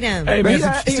to pay them. Hey, man,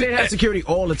 he didn't have security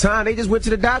all the time. They just went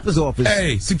to the doctor's office.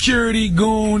 Hey, security,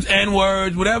 goons,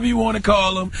 N-words, whatever you want to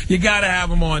call them, you got to have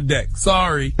them on deck.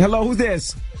 Sorry. Hello, who's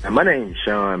this? My name's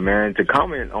Sean, man. To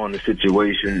comment on the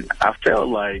situation, I felt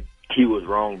like he was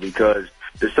wrong because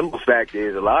the simple fact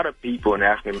is a lot of people in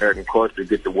African-American culture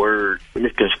get the word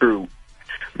misconstrued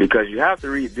because you have to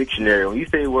read dictionary. When you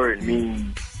say a word, it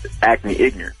means acting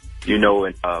ignorant, you know,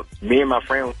 and me and my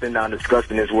friend were sitting down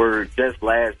discussing this word just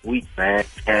last week, man.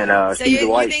 And so you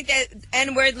think that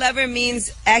N-word lover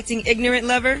means acting ignorant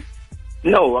lover?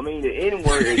 No, I mean, the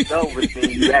N-word itself is when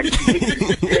you actually,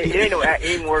 it ain't no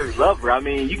N-word lover. I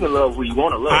mean, you can love who you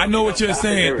want to love. I know what you're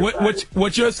saying.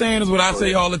 What you're saying is what I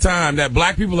say all the time, that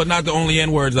black people are not the only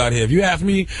N-words out here. If you ask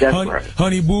me,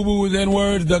 Honey Boo Boo is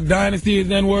N-words, Duck Dynasty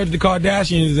is N-words, the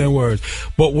Kardashians is N-words.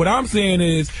 But what I'm saying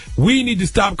is we need to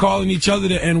stop calling each other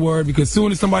the N-word because as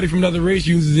soon as somebody from another race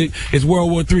uses it, it's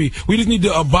World War III. We just need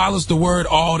to abolish the word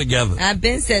altogether. I've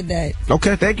been said that.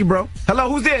 Okay, thank you, bro. Hello,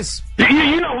 who's this?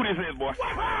 You know who this is, boy.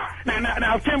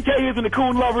 Now, if Kim K isn't a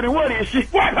coon lover, then what is she?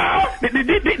 Didn't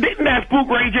that spook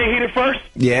Ray J hit it first?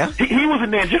 Yeah. He was a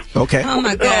ninja. Okay. Oh,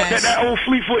 my gosh. That old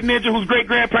Fleetfoot ninja whose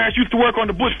great-grandparents used to work on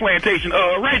the Bush plantation.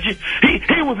 Reggie,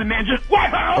 he was a ninja.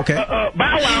 Okay. Bow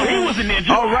Wow, he was a ninja.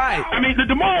 All right. I mean,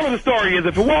 the moral of the story is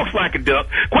if it walks like a duck,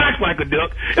 quacks like a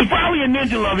duck, it's probably a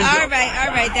ninja-loving duck. All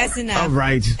right, that's enough. All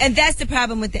right. And that's the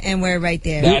problem with the N-word right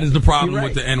there. That is the problem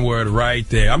with the N-word right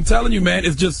there. I'm telling you, man,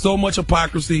 it's just so much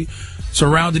hypocrisy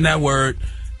surrounding that word.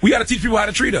 We got to teach people how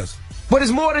to treat us. But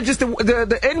it's more than just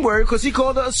the N-word because he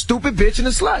called her a stupid bitch and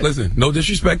a slut. Listen, no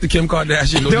disrespect to Kim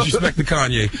Kardashian, no disrespect to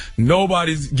Kanye.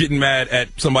 Nobody's getting mad at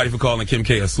somebody for calling Kim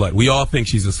K a slut. We all think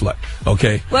she's a slut,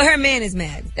 okay? Well, her man is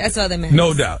mad. That's all that matters.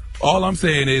 No doubt. All I'm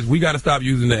saying is we got to stop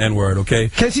using the N-word, okay?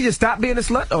 Can she just stop being a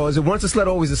slut, or is it once a slut,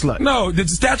 always a slut? No, the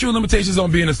statute of limitations on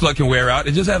being a slut can wear out.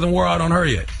 It just hasn't wore out on her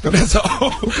yet. That's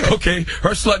all. Okay?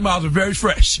 Her slut miles are very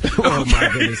fresh. Oh, my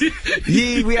goodness.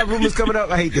 Yeah, we have rumors coming up.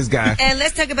 I hate this guy. And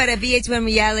let's talk about a VH1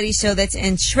 reality show that's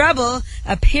in trouble.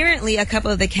 Apparently, a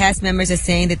couple of the cast members are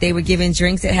saying that they were given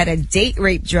drinks that had a date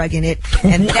rape drug in it,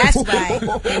 and that's why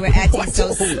they were acting so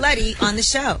slutty on the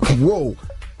show. Whoa.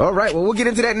 All right, well, we'll get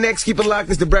into that next. Keep it locked.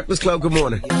 It's the Breakfast Club. Good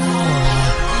morning.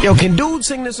 Yo, can dudes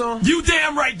sing this song? You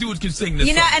damn right dudes can sing this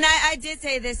song. You know, and I did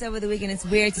say this over the weekend. It's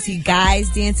weird to see guys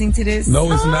dancing to this.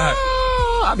 No, it's not.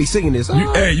 I'll be singing this.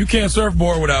 Hey, you can't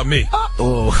surfboard without me.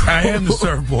 I am the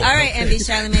surfboard. All right, MB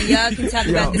Charlamagne, y'all can talk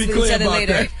about this with each other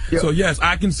later. So, yes,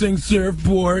 I can sing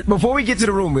surfboard. Before we get to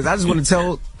the rumors, I just want to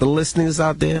tell the listeners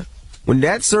out there, when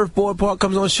that surfboard part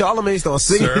comes on, Charlamagne starts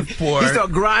singing. Surfboard. He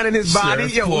starts grinding his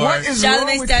body. Yo, what is wrong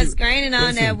with starts you? grinding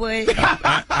on that wood.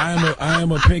 I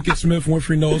am a Pinkett Smith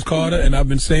Winfrey Knowles Carter, and I've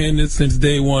been saying this since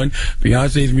day one.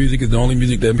 Beyonce's music is the only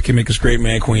music that can make a straight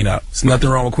man queen out. There's nothing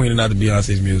wrong with queening out to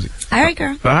Beyonce's music. All right,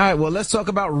 girl. All right, well, let's talk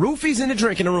about roofies in the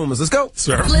drink in the rumors. Let's go.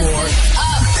 Surfboard.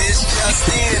 This just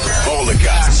in. All the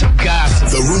gossip.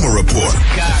 The Rumor Report.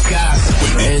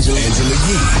 With Angela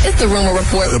Yee. It's the Rumor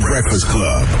Report. The Breakfast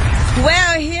Club.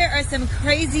 Well, here are some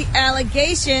crazy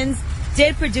allegations.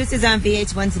 Did producers on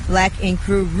VH1's Black Ink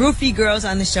Crew roofie girls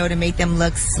on the show to make them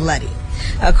look slutty?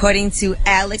 According to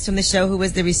Alex from the show, who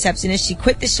was the receptionist, she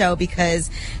quit the show because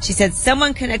she said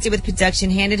someone connected with production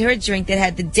handed her a drink that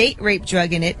had the date rape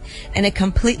drug in it, and it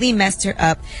completely messed her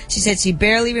up. She said she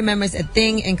barely remembers a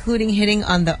thing, including hitting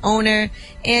on the owner,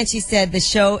 and she said the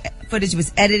show footage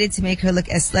was edited to make her look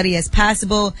as slutty as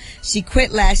possible. She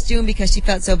quit last June because she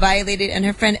felt so violated, and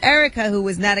her friend Erica, who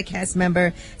was not a cast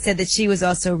member, said that she was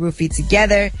also roofied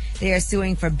together. They are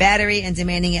suing for battery and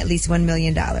demanding at least $1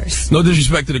 million. No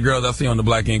disrespect to the girls I see on the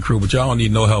Black Ink Crew, but y'all don't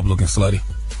need no help looking slutty.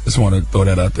 Just want to throw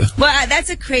that out there. Well, that's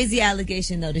a crazy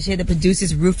allegation, though, to say the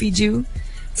producers roofied you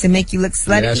to make you look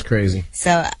slutty. Yeah, that's crazy.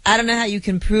 So I don't know how you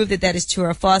can prove that that is true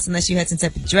or false unless you had some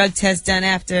type of drug test done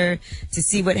after to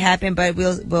see what happened, but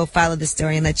we'll follow the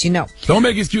story and let you know. Don't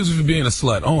make excuses for being a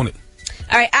slut. Own it.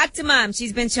 All right, Octomom,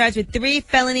 she's been charged with 3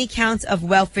 felony counts of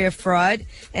welfare fraud,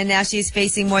 and now she's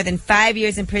facing more than 5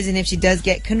 years in prison if she does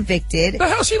get convicted. The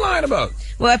hell's she lying about?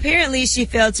 Well, apparently she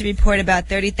failed to report about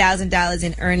 $30,000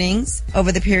 in earnings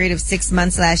over the period of 6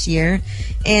 months last year,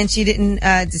 and she didn't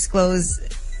disclose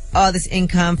all this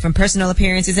income from personal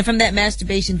appearances and from that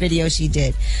masturbation video she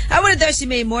did. I would have thought she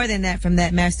made more than that from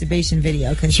that masturbation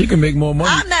video. Cause she can make more money.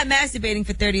 I'm not masturbating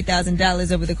for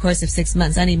 $30,000 over the course of 6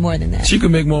 months. I need more than that. She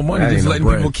can make more money just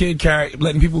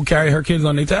letting people carry her kids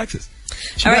on their taxes.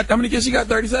 How many kids she got?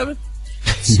 37?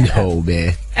 No,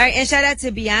 man. All right, and shout out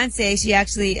to Beyonce. She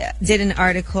actually did an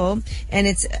article, and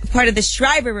it's part of the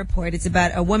Shriver Report. It's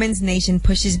about a woman's nation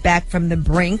pushes back from the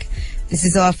brink. This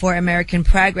is all for American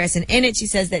progress. And in it, she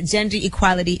says that gender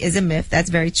equality is a myth. That's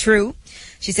very true.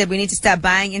 She said we need to stop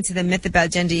buying into the myth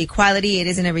about gender equality. It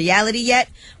isn't a reality yet.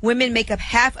 Women make up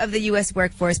half of the U.S.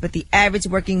 workforce, but the average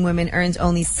working woman earns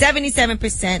only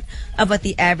 77% of what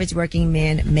the average working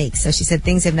man makes. So she said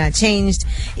things have not changed.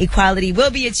 Equality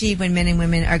will be achieved when men and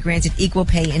women are granted equal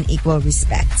pay and equal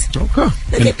respect. Okay.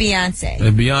 Look at Beyonce.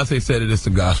 And Beyonce said it's the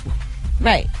gospel.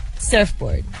 Right.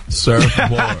 Surfboard.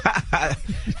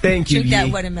 Thank you. Shoot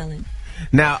that watermelon.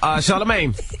 Now,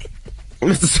 Charlamagne,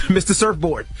 Mr.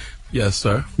 Surfboard. Yes,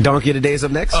 sir. Donkey of the Day is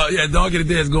up next? Yeah, Donkey of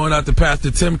the Day is going out to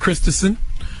Pastor Tim Christensen.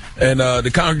 And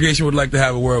the congregation would like to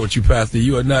have a word with you, Pastor.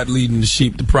 You are not leading the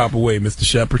sheep the proper way, Mr.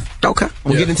 Shepherd. Okay.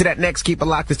 We'll get into that next. Keep it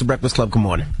locked. It's the Breakfast Club. Good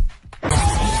morning.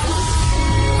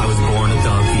 I was born a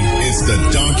donkey. It's the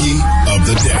Donkey of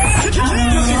the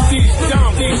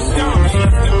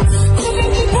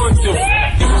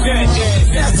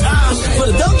That's time for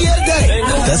the Donkey of the Day.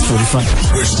 That's pretty funny.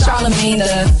 Charlamagne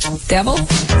the devil?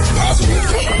 Possibly.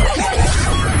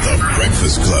 The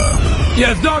Breakfast Club.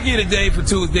 Yes, Donkey of the Day for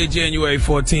Tuesday, January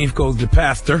 14th goes to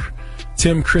Pastor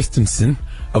Tim Christensen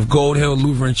of Gold Hill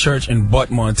Lutheran Church in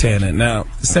Butte, Montana. Now,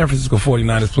 the San Francisco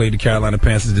 49ers played the Carolina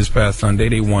Panthers this past Sunday.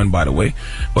 They won, by the way.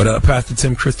 But Pastor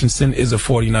Tim Christensen is a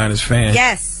 49ers fan.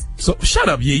 Yes. So, shut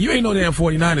up, Yee. You ain't no damn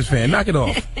 49ers fan. Knock it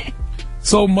off.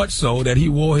 So much so that he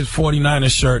wore his 49ers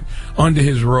shirt under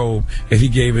his robe as he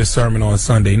gave his sermon on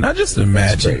Sunday. Now, just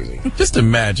imagine. Just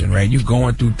imagine, right? You're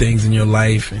going through things in your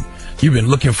life, and you've been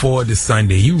looking forward to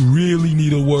Sunday. You really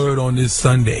need a word on this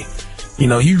Sunday. You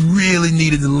know, you really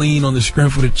needed to lean on the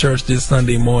strength of the church this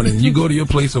Sunday morning. You go to your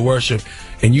place of worship,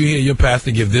 and you hear your pastor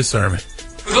give this sermon.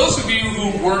 For those of you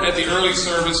who weren't at the early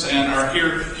service and are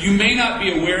here, you may not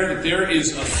be aware that there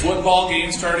is a football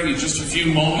game starting in just a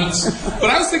few moments.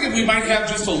 But I was thinking we might have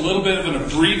just a little bit of an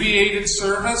abbreviated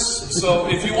service. So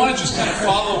if you want to just kind of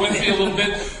follow with me a little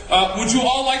bit, would you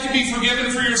all like to be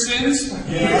forgiven for your sins?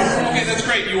 Yeah. Okay, that's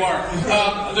great. You are.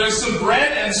 There's some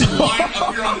bread and some wine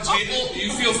up here on the table.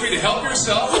 You feel free to help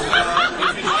yourself if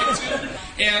you'd like to.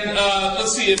 And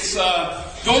let's see, it's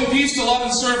go in peace to love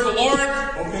and serve the Lord.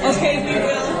 Okay, we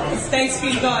will. Thanks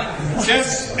be God.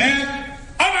 Yes, and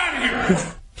I'm out of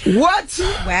here. What?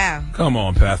 Wow. Come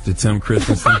on, Pastor Tim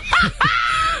Christensen.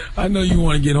 I know you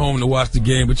want to get home to watch the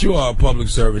game, but you are a public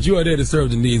servant. You are there to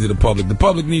serve the needs of the public. The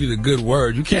public needed a good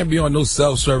word. You can't be on no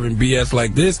self-serving BS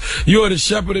like this. You are the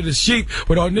shepherd of the sheep,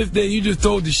 but on this day you just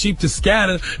told the sheep to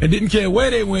scatter and didn't care where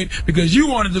they went because you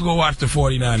wanted to go watch the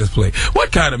 49ers play.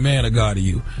 What kind of man of God are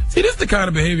you? See, this is the kind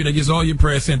of behavior that gets all your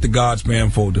prayers sent to God's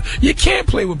spam folder. You can't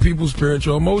play with people's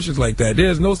spiritual emotions like that.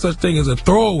 There's no such thing as a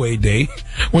throwaway day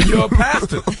when you're a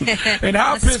pastor. And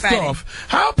how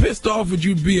pissed off would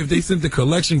you be if they sent the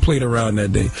collection plate around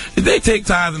that day? Did they take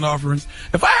tithes and offerings?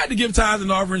 If I had to give tithes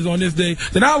and offerings on this day,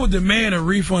 then I would demand a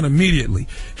refund immediately.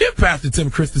 Give Pastor Tim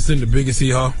Christensen the biggest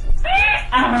hee-haw.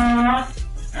 I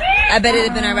bet it'd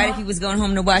have been all right if he was going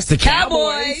home to watch the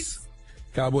Cowboys.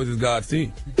 Cowboys is God's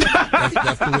team.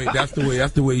 That's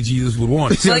the way Jesus would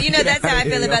want it. Well, you know, that's how I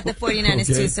feel about the 49ers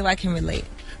too, so I can relate.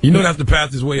 You know that's the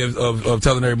pastor's way of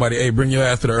telling everybody, hey, bring your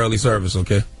ass to the early service,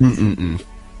 okay?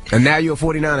 And now you're a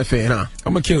 49er fan, huh?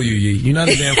 I'm going to kill you, Yee. You're not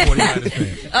a damn 49ers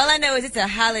fan. All I know is it's a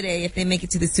holiday if they make it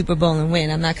to the Super Bowl and win.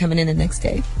 I'm not coming in the next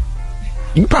day.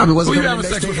 You probably wasn't coming in the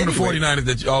next day. Who you having sex with from the 49ers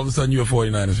that all of a sudden you're a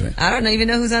 49ers fan? I don't even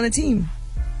know who's on the team.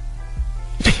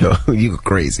 You're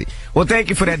crazy. Well, thank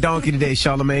you for that donkey today,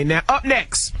 Charlamagne. Now, up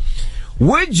next,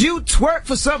 would you twerk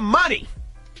for some money?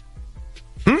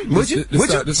 Would you?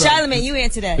 Charlamagne, you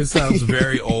answer that. It sounds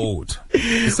very old.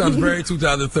 It sounds very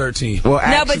 2013. Well,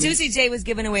 actually, no, but Juicy J was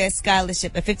giving away a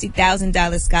scholarship, a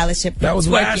 $50,000 scholarship. That was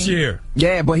last year.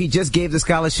 Yeah, but he just gave the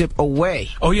scholarship away.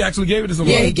 Oh, he actually gave it to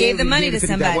somebody? Yeah, he gave the money to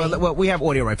somebody. Well, we have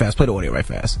audio right fast. Play the audio right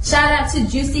fast. Shout out to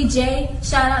Juicy J.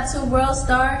 Shout out to World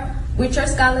Star. With your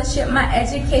scholarship, my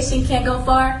education can't go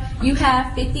far. You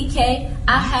have 50K,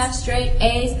 I have straight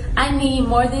A's. I need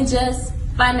more than just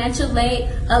financial aid.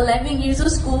 11 years of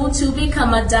school to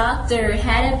become a doctor.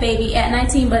 Had a baby at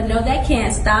 19, but no, that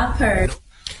can't stop her.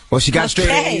 Well, she got straight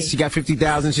A's. She got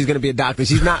 50,000. She's going to be a doctor.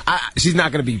 She's not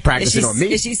going to be practicing on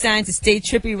me. Is she signed to State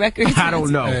Trippy Records? I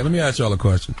don't know. Hey, let me ask y'all a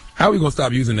question. How are we going to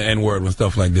stop using the N-word when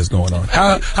stuff like this going on?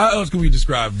 How else can we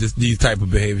describe these type of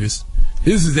behaviors?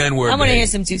 This is N-word. I want to hear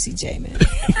some Juicy J, man. So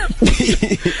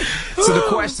the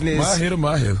question is,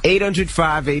 my hit.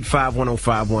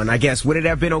 800-585-1051. I guess, would it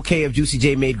have been okay if Juicy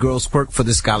J made girls twerk for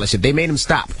the scholarship? They made him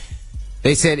stop.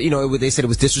 They said, they said it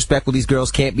was disrespectful. These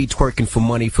girls can't be twerking for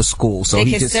money for school. So they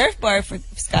he can just surfboard for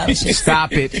scholarship.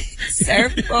 Stop it.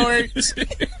 Surfboard.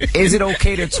 Is it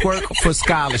okay to twerk for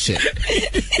scholarship?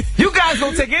 You guys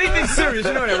don't take anything serious.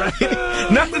 You know that,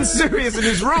 right? Nothing serious in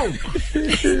this room.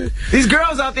 These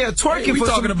girls out there twerking for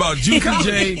talking about Juicy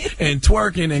J and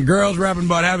twerking and girls rapping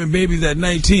about having babies at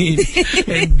 19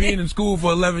 and being in school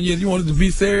for 11 years. You wanted to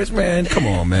be serious, man? Come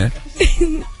on, man.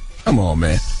 Come on,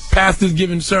 man. Pastors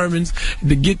giving sermons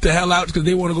to get the hell out because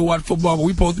they want to go watch football, but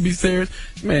we supposed to be serious?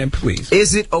 Man, please.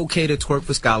 Is it okay to twerk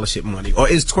for scholarship money, or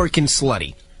is twerking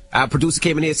slutty? Our producer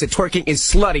came in here and said twerking is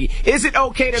slutty. Is it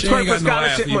okay to twerk for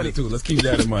scholarship money? Too. Let's keep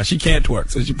that in mind. She can't twerk,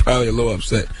 so she's probably a little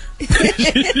upset.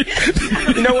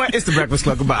 You know what? It's the Breakfast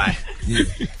Club. Goodbye. Yeah.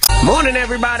 Morning,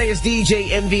 everybody. It's DJ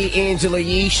MV, Angela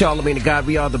Yee, Charlamagne the God.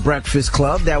 We are the Breakfast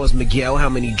Club. That was Miguel. How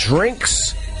many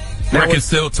drinks? Record's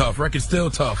still tough. Record's still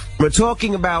tough. We're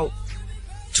talking about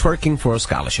twerking for a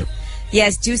scholarship.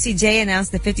 Yes, Juicy J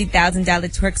announced the $50,000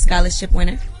 twerk scholarship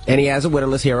winner. And he has a winner.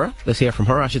 Let's hear her. Let's hear from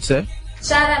her, I should say.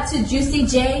 Shout out to Juicy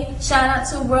J. Shout out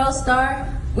to World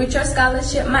Star. With your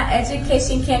scholarship, my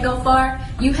education can't go far.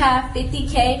 You have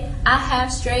 50K. I have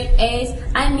straight A's.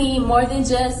 I need more than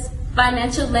just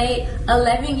financial aid.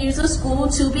 11 years of school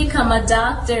to become a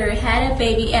doctor. Had a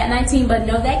baby at 19, but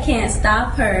no, that can't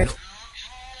stop her.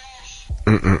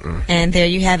 And there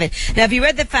you have it. Now, if you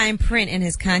read the fine print in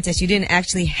his contest, you didn't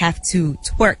actually have to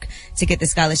twerk to get the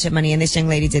scholarship money, and this young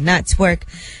lady did not twerk.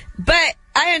 But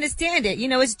I understand it.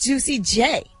 It's Juicy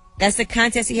J. That's the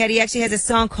contest he had. He actually has a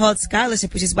song called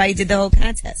Scholarship, which is why he did the whole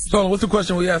contest. So, what's the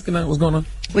question we asking now? What's going on?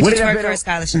 Would you twerk for a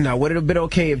scholarship? No, would it have been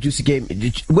okay if Juicy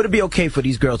would it be okay for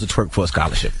these girls to twerk for a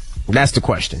scholarship? That's the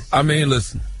question. I mean,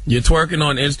 listen. You're twerking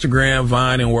on Instagram,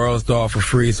 Vine, and World Star for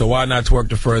free, so why not twerk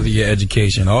to further your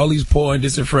education? All these poor and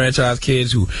disenfranchised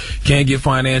kids who can't get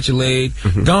financial aid,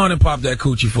 go on and pop that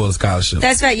coochie for a scholarship.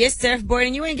 That's right. You're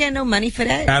surfboarding. You ain't getting no money for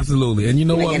that. Absolutely. And you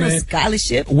know what, man? No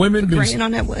scholarship. Women been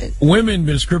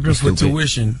scripting for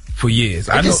tuition for years.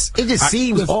 It just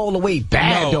seems all the way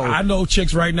bad, though. I know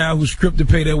chicks right now who script to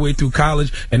pay their way through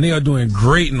college, and they are doing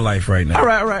great in life right now.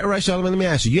 All right, Charlamagne, let me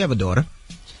ask you. You have a daughter.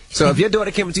 So if your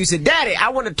daughter came up to you and said, Daddy, I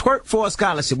want to twerk for a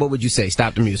scholarship, what would you say?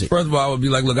 Stop the music. First of all, I would be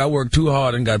like, look, I worked too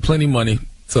hard and got plenty of money,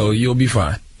 so you'll be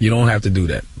fine. You don't have to do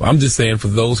that. I'm just saying for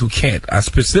those who can't. I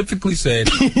specifically said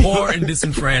poor and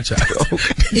disenfranchised.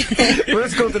 Well,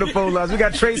 let's go to the phone lines. We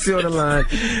got Tracy on the line.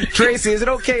 Tracy, is it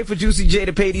okay for Juicy J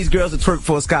to pay these girls to twerk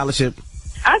for a scholarship?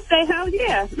 I say hell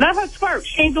yeah. Let her twerk.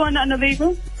 She ain't doing nothing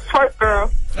illegal. Twerk,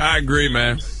 girl. I agree,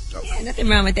 man. Yeah, nothing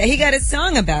wrong with that. He got a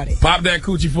song about it. Pop that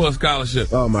coochie for a scholarship.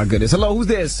 Oh, my goodness. Hello, who's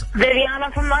this?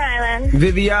 Viviana from Long Island.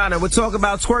 Viviana, we're talking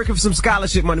about twerking for some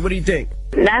scholarship money. What do you think?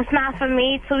 That's not for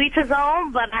me, to each his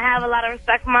own, but I have a lot of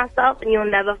respect for myself, and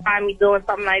you'll never find me doing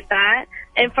something like that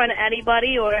in front of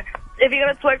anybody. Or if you're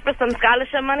going to twerk for some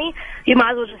scholarship money, you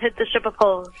might as well just hit the stripper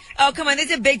pole. Oh, come on.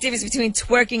 There's a big difference between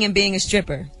twerking and being a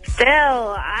stripper. Still,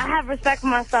 I have respect for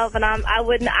myself, and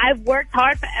I've worked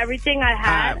hard for everything I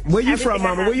had. Where you from,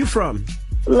 Mama? Where you from?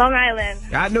 Long Island.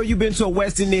 I know you've been to a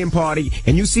West Indian party,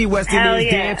 and you see West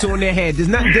Indians dance on their head. There's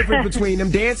nothing different between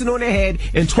them dancing on their head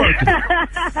and twerking.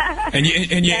 and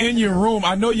you're in your room.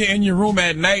 I know you're in your room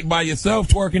at night by yourself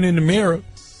twerking in the mirror.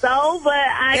 So, but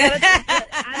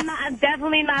I'm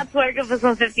definitely not twerking for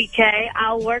some 50K.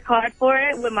 I'll work hard for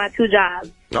it with my 2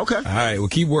 jobs. Okay. All right, well,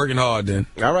 keep working hard then.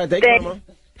 All right, thank you, Mama.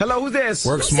 Hello, who's this?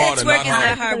 Work smarter, not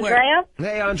hard. Andrea?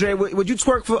 Hey, Andre, would you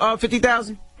twerk for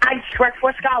 $50,000? I twerk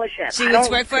for a scholarship. She would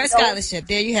twerk for a scholarship.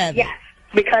 There you have it. Yes,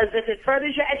 because if it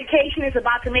furthers your education, it's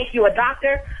about to make you a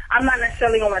doctor. I'm not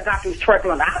necessarily on a doctor who's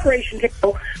twerking on the operation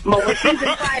table, but when she's in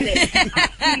private,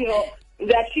 I feel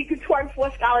that she could twerk for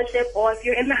a scholarship, or if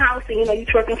you're in the house and you're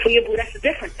twerking for your boo, that's a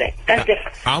different thing. That's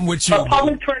different. I'm with you. But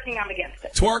public twerking, I'm against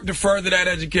it. Twerk to further that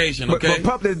education, okay?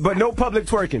 But no public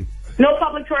twerking. No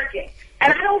public twerking.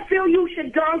 And I don't feel you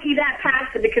should donkey that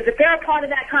pastor, because if they're a part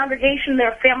of that congregation,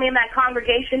 they're a family in that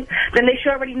congregation, then they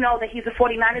should already know that he's a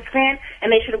 49ers fan,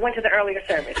 and they should have went to the earlier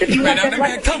service. If you man,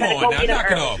 come on now,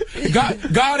 knock it off.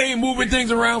 God ain't moving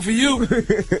things around for you.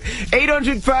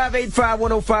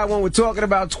 800-585-1051. We're talking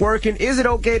about twerking. Is it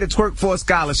okay to twerk for a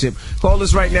scholarship? Call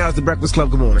us right now. It's the Breakfast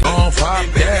Club. Good morning. Oh, pop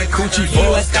that coochie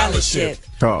for a scholarship.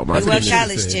 Oh, my goodness. What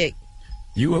college chick?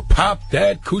 You would pop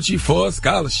that coochie for a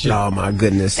scholarship. Oh, my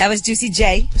goodness. That was Juicy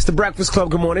J. It's the Breakfast Club.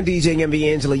 Good morning. DJ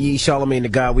Envy, Angela Yee, Charlamagne the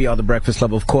God. We are the Breakfast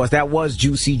Club, of course. That was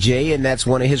Juicy J, and that's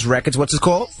one of his records. What's it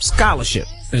called? Scholarship.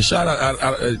 And shout out,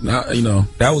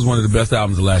 that was one of the best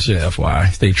albums of last year,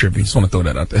 FYI. Stay trippy. Just want to throw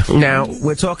that out there. Now,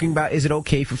 we're talking about, is it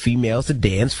okay for females to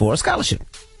dance for a scholarship?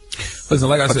 Listen,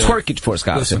 like I said, twerk it for a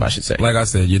scholarship, I should say. Like I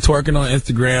said, you're twerking on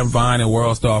Instagram, Vine, and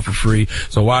World Star for free.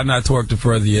 So why not twerk to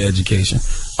further your education?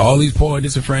 All these poor,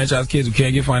 disenfranchised kids who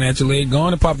can't get financial aid, go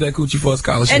on and pop that coochie for a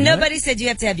scholarship. And nobody said you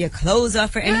have to have your clothes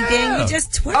off or anything. Yeah. You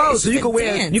just twerk. Oh, so you can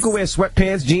wear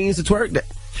sweatpants, jeans to twerk.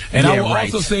 And I will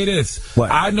also say this.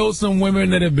 What? I know some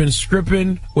women that have been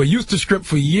stripping, used to strip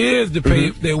for years to pay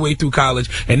their way through college,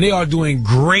 and they are doing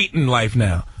great in life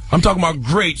now. I'm talking about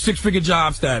great six-figure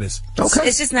job status. Okay.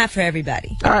 It's just not for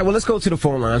everybody. All right, well, let's go to the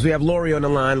phone lines. We have Lori on the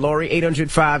line. Lori,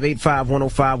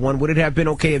 800-585-1051. Would it have been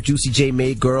okay if Juicy J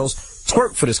made girls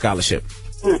twerk for the scholarship?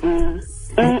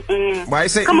 Why you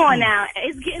say? Come on now.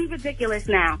 It's getting ridiculous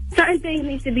now. Certain things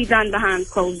need to be done behind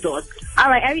closed doors. All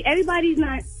right, everybody's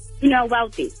not,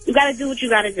 wealthy. You got to do what you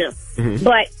got to do.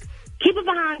 But keep it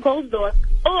behind closed doors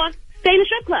or stay in the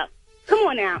strip club. Come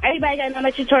on now. Everybody got to know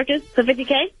that you're twerkers for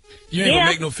 $50K? You ain't gonna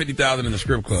make no $50,000 in the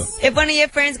strip club. If one of your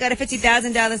friends got a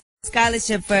 $50,000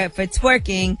 scholarship for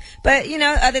twerking, but,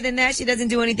 other than that, she doesn't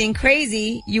do anything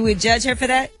crazy, you would judge her for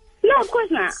that? No, of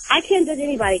course not. I can't judge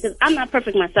anybody because I'm not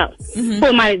perfect myself. Who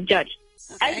am I to judge?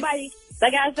 Okay. Everybody,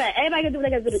 like I said, everybody can do what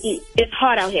they got to do to eat. It's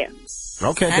hard out here.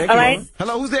 Okay, thank you. All right.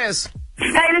 Hello, who's this?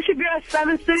 Hey, this your girl,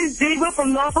 7 Cities Diva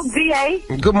from Norfolk, VA.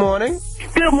 Good morning.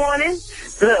 Good morning.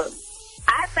 Look,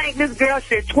 I think this girl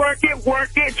should twerk it, work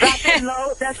it, drop it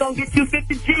low. That's going to get you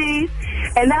 50 G's.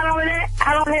 And not only that,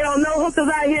 I don't hate on no hookers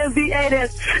out here in VA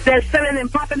that's selling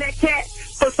and popping that cat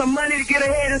for some money to get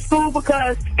ahead in school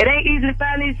because it ain't easy to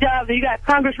find these jobs and you got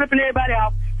Congress ripping everybody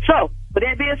off. So, with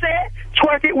that being said,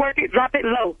 twerk it, work it, drop it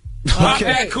low. Pop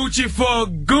that coochie for a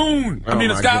goon.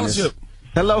 A scholarship. Goodness.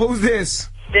 Hello, who's this?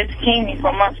 This is Keeney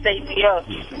from upstate New York.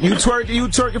 You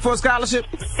twerking for a scholarship?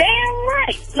 Damn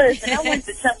right. Listen, I went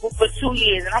to Temple for 2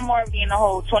 years, and I'm already in the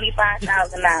hole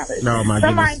 $25,000. No, my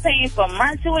Somebody goodness. paying for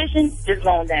my tuition just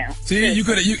going down. See, you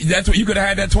could have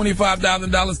had that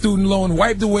 $25,000 student loan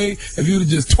wiped away if you'd have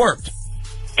just twerked.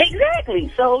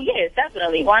 Exactly. So yes,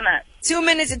 definitely. Why not? 2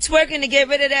 minutes of twerking to get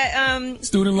rid of that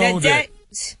student loan debt.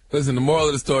 Listen, the moral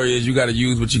of the story is you got to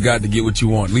use what you got to get what you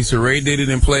want. Lisa Ray did it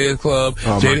in Players Club.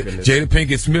 Jada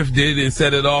Pinkett Smith did it and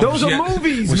set it off. Those are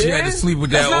movies, when man. she had to sleep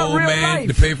with that old man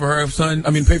to pay for her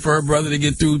pay for her brother to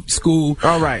get through school.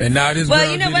 All right. And now this Well,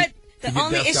 girl you know did what? it The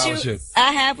only issue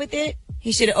I have with it,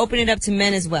 he should have opened it up to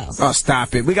men as well. Oh,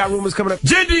 stop it. We got rumors coming up.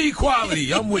 Gender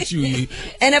equality. I'm with you.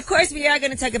 And, of course, we are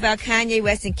going to talk about Kanye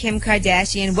West and Kim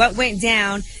Kardashian, what went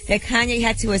down that Kanye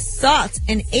had to assault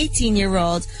an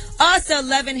 18-year-old. Also,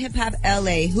 Love and Hip Hop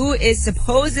LA, who is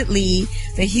supposedly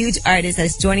the huge artist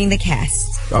that's joining the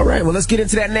cast. All right, well, let's get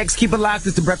into that next. Keep it locked.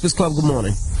 It's The Breakfast Club. Good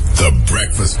morning. The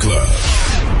Breakfast Club.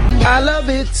 I love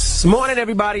it. Morning,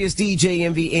 everybody. It's DJ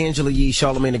Envy, Angela Yee,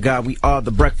 Charlamagne the God. We are The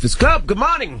Breakfast Club. Good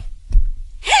morning.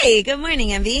 Hey, good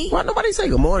morning, Envy. Why nobody say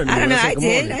good morning? I don't know. I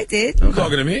did. You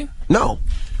talking to me? No.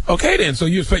 Okay, then. So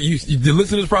you expect the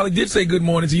listeners probably did say good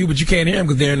morning to you, but you can't hear them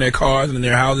because they're in their cars and in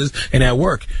their houses and at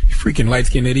work. You freaking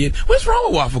light-skinned idiot. What's wrong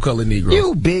with waffle colored Negro?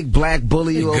 You big black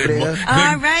bully you over there.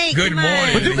 All right. Good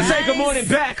morning. But you can say good morning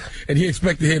back. And he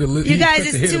expect to hear the You guys,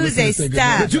 it's Tuesday.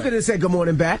 Stop. But you can say good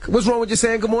morning back. What's wrong with you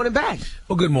saying good morning back?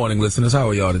 Well, good morning, listeners. How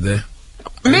are y'all today?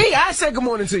 Me? I said good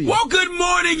morning to you. Well, good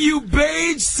morning, you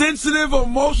beige, sensitive,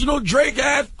 emotional Drake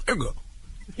ass.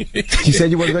 You said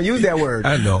you wasn't going to use that word.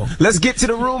 I know. Let's get to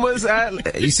the rumors.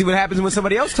 You see what happens when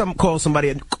somebody else calls somebody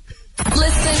a... Listen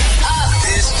up.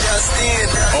 It's just in.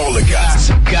 All the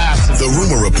gossip. The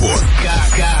Rumor Report.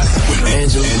 Gossip. With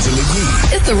Angela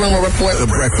Yee. It's the Rumor Report. The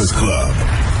Breakfast Club.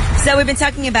 So we've been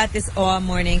talking about this all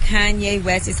morning. Kanye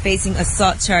West is facing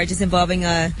assault charges involving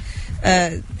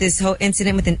this whole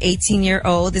incident with an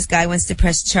 18-year-old. This guy wants to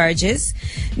press charges.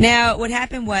 Now, what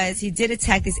happened was he did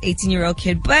attack this 18-year-old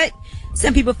kid, but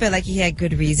some people feel like he had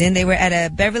good reason. They were at a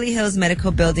Beverly Hills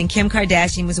medical building. Kim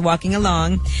Kardashian was walking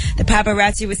along. The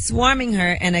paparazzi was swarming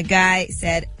her, and a guy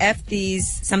said, F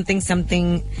these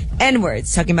something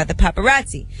N-words, talking about the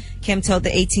paparazzi. Kim told the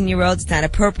 18-year-old it's not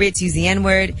appropriate to use the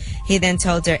N-word. He then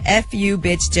told her, F you,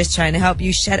 bitch, just trying to help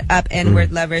you. Shut up,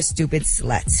 N-word lover, stupid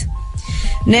slut.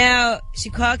 Now, she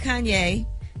called Kanye.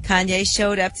 Kanye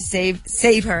showed up to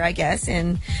save her, I guess,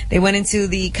 and they went into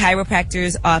the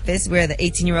chiropractor's office where the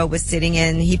 18-year-old was sitting,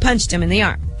 and he punched him in the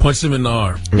arm. Punched him in the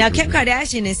arm. Now, Kim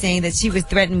Kardashian is saying that she was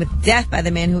threatened with death by the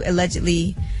man who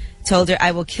allegedly told her,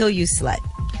 I will kill you, slut.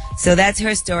 So that's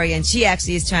her story, and she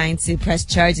actually is trying to press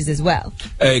charges as well.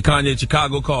 Hey, Kanye,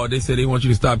 Chicago called. They said they want you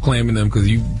to stop claiming them because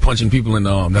you punching people in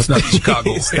the arm. That's not the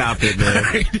Chicago way. Stop it,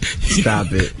 man.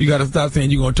 Stop it. You got to stop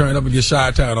saying you're going to turn up and get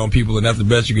Chi-Town on people, and that's the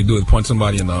best you can do is punch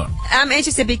somebody in the arm. I'm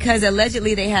interested because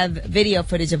allegedly they have video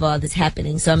footage of all this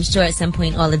happening, so I'm sure at some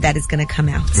point all of that is going to come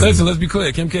out. Listen, let's be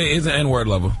clear. Kim K is an N-word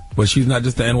lover, but she's not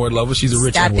just an N-word lover. She's a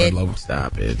rich N-word lover.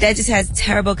 Stop it. That just has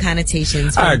terrible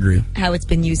connotations. I agree. How it's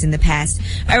been used in the past.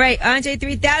 All right, Andre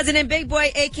 3000 and Big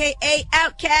Boy, a.k.a.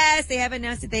 Outkast. They have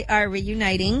announced that they are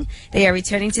reuniting. They are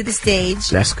returning to the stage.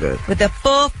 That's good. With a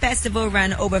full festival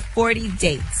run over 40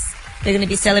 dates. They're going to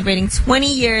be celebrating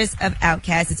 20 years of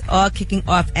Outkast. It's all kicking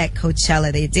off at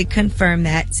Coachella. They did confirm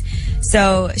that.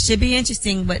 So it should be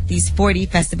interesting what these 40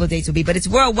 festival dates will be. But it's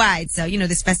worldwide, so, you know,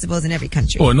 there's festivals in every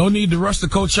country. Well, no need to rush to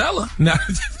Coachella. Now,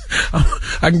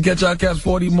 I can catch Outkast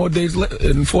 40 more days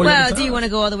in 40 Well, do you want to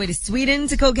go all the way to Sweden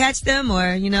to go catch them?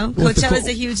 Or, you know, Coachella's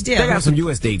a huge deal. They got some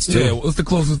U.S. dates, too. Yeah, what's the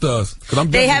closest to us?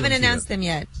 They haven't announced them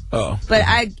yet. Oh. But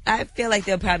I feel like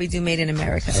they'll probably do Made in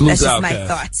America. Salute That's just Outkast. my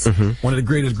thoughts. One of the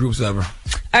greatest groups ever.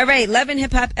 All right, Love and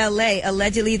Hip Hop LA.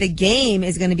 Allegedly, The Game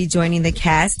is going to be joining the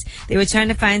cast. They were trying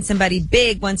to find somebody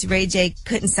big once Ray J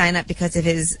couldn't sign up because of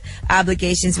his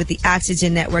obligations with the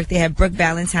Oxygen Network. They have Brooke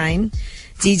Valentine,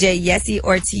 DJ Yessie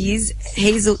Ortiz,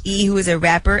 Hazel E., who is a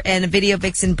rapper, and a video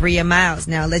vixen, Bria Miles.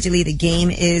 Now, allegedly, The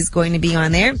Game is going to be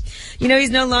on there. You know,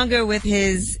 he's no longer with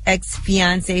his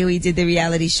ex-fiancée who he did the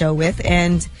reality show with,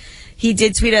 and he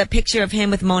did tweet a picture of him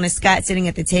with Mona Scott sitting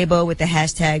at the table with the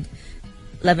hashtag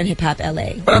Love and Hip Hop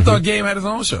LA. But I thought Game had his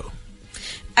own show.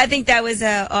 I think that was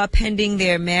all pending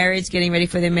their marriage, getting ready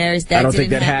for their marriage. That I don't think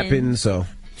didn't that happen. happened, so.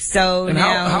 So and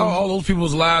now, how are all those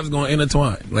people's lives going to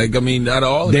intertwine? Like, I mean, out of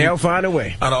all of they'll find a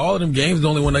way. Out of all of them games, the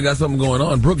only one that got something going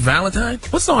on, Brooke Valentine.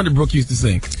 What song did Brooke used to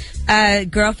sing?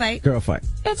 Girl Fight. Girl Fight.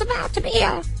 It's about to be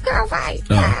a girl fight.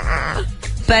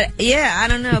 But yeah, I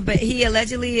don't know. But he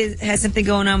allegedly has something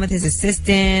going on with his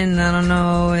assistant. I don't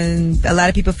know. And a lot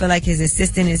of people feel like his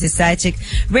assistant is his side chick.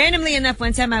 Randomly enough,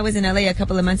 one time I was in LA a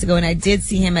couple of months ago and I did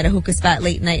see him at a hookah spot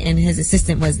late night and his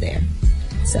assistant was there.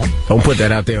 So don't put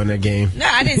that out there on that game. No,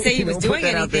 I didn't say he was doing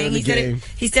anything.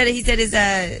 He said his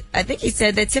I think he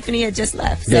said that Tiffany had just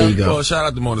left. So. There you go. Well, shout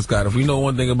out to Mona Scott. If we know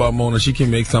one thing about Mona, she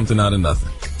can make something out of nothing.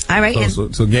 All right.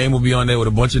 So Game will be on there with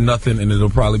a bunch of nothing and it'll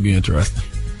probably be interesting.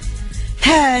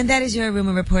 And that is your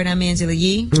Rumor Report. I'm Angela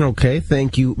Yee. Okay,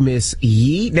 thank you, Miss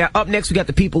Yee. Now, up next, we got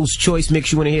the People's Choice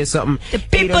Mix. You want to hear something? The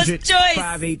People's Choice.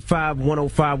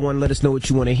 585-1051. Let us know what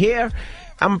you want to hear.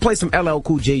 I'm going to play some LL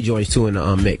Cool J joints, too, in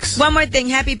the mix. One more thing.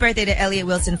 Happy birthday to Elliot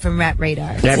Wilson from Rap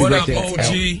Radar. What up,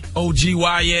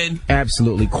 OGYN?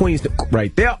 Absolutely. Queens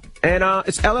right there. And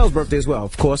it's LL's birthday as well.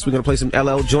 Of course, we're going to play some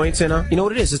LL joints. And you know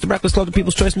what it is. It's the Breakfast Club. The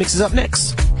People's Choice Mix is up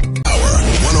next. Hour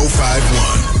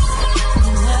 1051.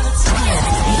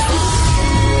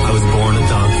 I was born a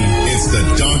donkey. It's the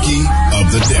donkey of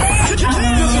the day.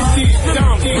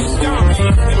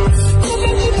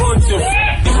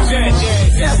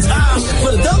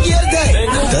 For the donkey of the day.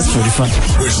 That's pretty funny.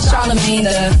 Charlamagne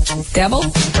the devil.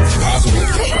 Possible.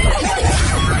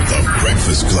 The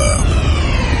Breakfast Club.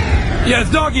 Yes,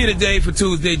 donkey of the day for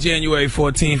Tuesday, January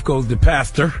 14th goes to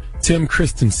Pastor Tim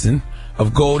Christensen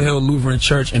of Gold Hill Lutheran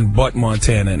Church in Butte,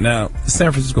 Montana. Now, the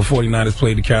San Francisco 49ers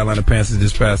played the Carolina Panthers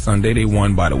this past Sunday. They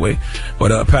won, by the way.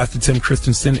 But Pastor Tim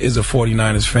Christensen is a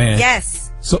 49ers fan. Yes.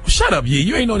 So, shut up,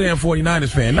 you ain't no damn 49ers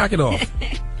fan. Knock it off.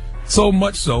 So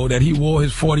much so that he wore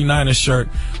his 49ers shirt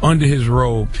under his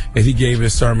robe as he gave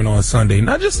his sermon on Sunday.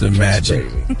 Now, just imagine,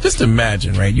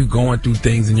 right? You going through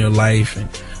things in your life and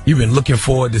you've been looking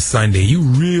forward to Sunday. You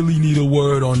really need a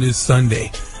word on this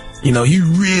Sunday. You know, you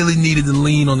really needed to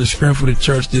lean on the strength of the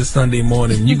church this Sunday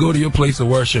morning. You go to your place of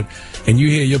worship and you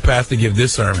hear your pastor give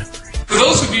this sermon. For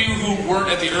those of you who weren't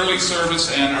at the early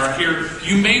service and are here,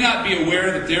 you may not be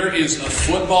aware that there is a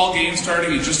football game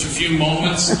starting in just a few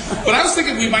moments. But I was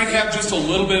thinking we might have just a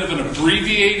little bit of an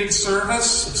abbreviated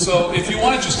service. So if you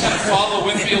want to just kind of follow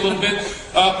with me a little bit.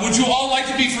 Would you all like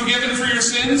to be forgiven for your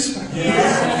sins?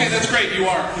 Yes. Okay, that's great. You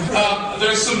are.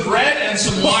 There's some bread and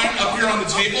some wine up here on the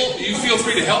table. You feel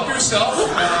free to help yourself if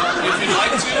you'd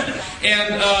like to.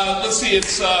 And let's see,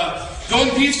 it's go in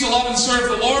peace to love and serve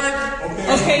the Lord.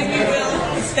 Okay, we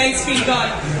will. Thanks be to God.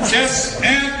 Yes,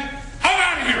 and I'm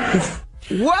out of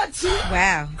here. What?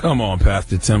 Wow. Come on,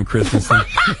 Pastor Tim Christensen.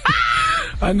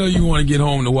 I know you want to get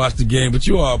home to watch the game, but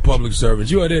you are a public servant.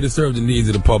 You are there to serve the needs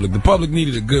of the public. The public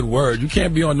needed a good word. You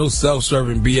can't be on no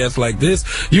self-serving BS like this.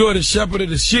 You are the shepherd of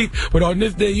the sheep, but on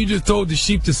this day you just told the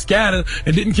sheep to scatter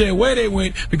and didn't care where they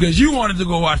went because you wanted to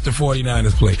go watch the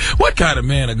 49ers play. What kind of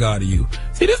man of God are you?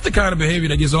 See, this is the kind of behavior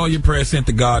that gets all your prayers sent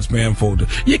to God's spam folder.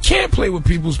 You can't play with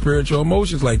people's spiritual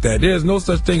emotions like that. There's no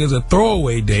such thing as a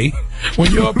throwaway day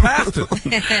when you're a pastor.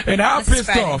 And how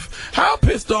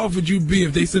pissed off would you be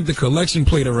if they sent the collection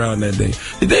plate around that day?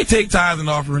 Did they take tithes and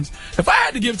offerings? If I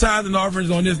had to give tithes and offerings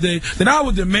on this day, then I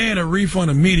would demand a refund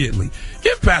immediately.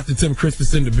 Give Pastor Tim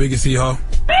Christensen the biggest hee-haw.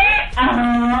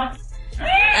 I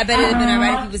bet it would have been all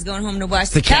right if he was going home to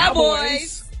watch the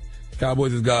Cowboys.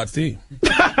 Cowboys is God's team.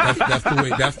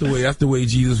 That's the way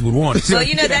Jesus would want it. Well,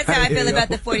 you know, that's how I feel about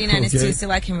the 49ers, too,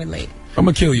 so I can relate. I'm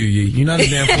going to kill you, Yee. You're not a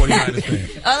damn 49ers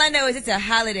fan. All I know is it's a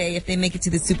holiday if they make it to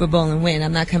the Super Bowl and win.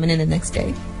 I'm not coming in the next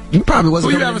day. You probably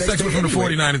wasn't. Who you having sex with from the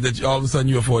 49ers that all of a sudden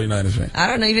you're a 49ers fan? I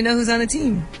don't even know who's on the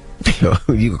team.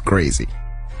 You crazy.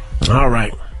 All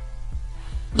right.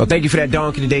 Well, thank you for that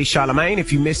donkey today, Charlamagne.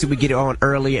 If you missed it, we get it on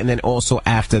early and then also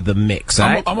after the mix, all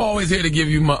right? I'm always here to give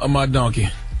you my donkey.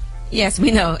 Yes,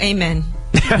 we know. Amen.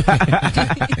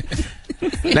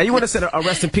 Now, you want to send a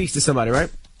rest in peace to somebody, right?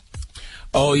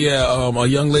 Oh, yeah. A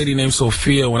young lady named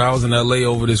Sophia. When I was in L.A.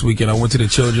 over this weekend, I went to the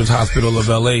Children's Hospital of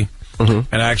L.A. And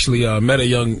I actually met a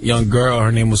young girl.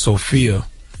 Her name was Sophia.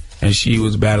 And she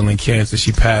was battling cancer.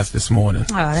 She passed this morning.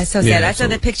 Oh, that's so sad. I saw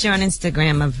the picture on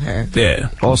Instagram of her.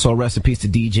 Yeah. Also, rest in peace to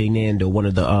DJ Nando, one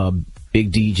of the big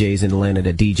DJs in Atlanta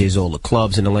that DJs all the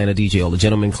clubs in Atlanta, DJ all the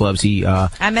gentlemen clubs. He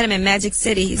I met him in Magic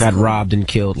City. He's got robbed and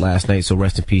killed last night, so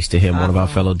rest in peace to him. One of our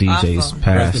fellow DJs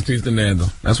passed. Rest in peace to Nando.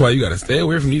 That's why you got to stay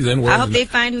away from these N-words. I hope they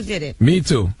find who did it. Me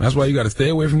too. That's why you got to stay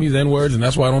away from these N-words, and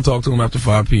that's why I don't talk to them after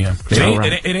 5 p.m.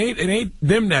 It ain't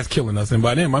them that's killing us, and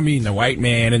by them I mean the white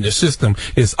man and the system.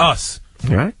 It's us.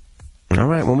 All right. All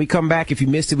right. When we come back, if you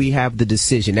missed it, we have The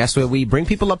Decision. That's where we bring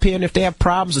people up here, and if they have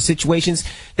problems or situations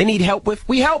they need help with,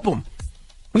 we help them.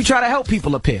 We try to help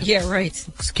people up here. Yeah, right.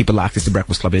 Let's keep it locked. It's the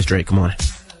Breakfast Club. It's Drake. Come on.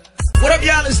 What up,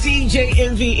 y'all? It's DJ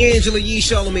Envy, Angela Yee,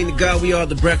 Charlamagne the God. We are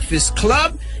the Breakfast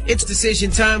Club. It's decision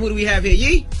time. Who do we have here,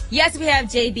 Yee? Yes, we have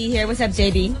JB here. What's up,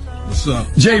 JB? What's up?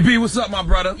 JB, what's up, my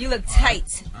brother? You look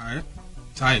tight. All right.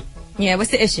 Tight. Yeah,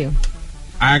 what's the issue?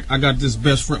 I got this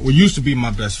best friend. Well, used to be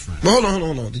my best friend. Well,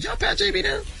 hold on. Did y'all pat JB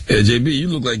down? Yeah, JB, you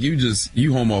look like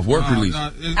you home off work release.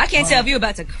 I can't tell if you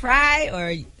about to cry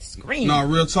or scream. No,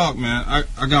 real talk, man.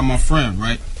 I got my friend,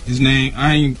 right? His name,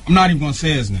 I'm not even going to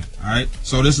say his name, all right?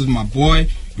 So this is my boy.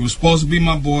 He was supposed to be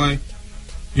my boy.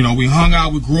 You know, we hung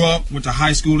out. We grew up, went to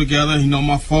high school together. You know,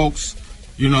 my folks,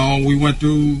 you know, we went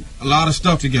through a lot of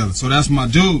stuff together. So that's my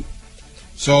dude.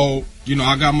 So, you know,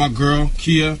 I got my girl,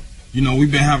 Kia. You know,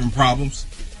 we've been having problems.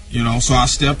 You know, so I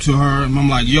stepped to her and I'm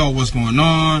like, yo, what's going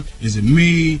on? Is it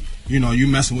me? You know, you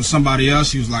messing with somebody else?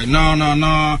 She was like, no.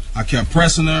 I kept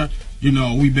pressing her. You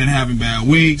know, we've been having bad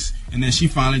weeks. And then she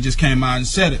finally just came out and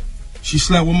said it. She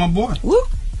slept with my boy. Woo.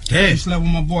 Hey. She slept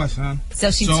with my boy, son.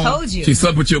 So she told you. She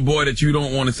slept with your boy that you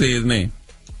don't want to say his name.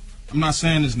 I'm not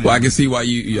saying his name. Well, I can see why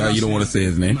you don't want to say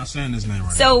his name. I'm not saying his name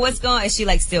right So what's going on? Is she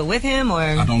like still with him or?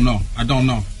 I don't know.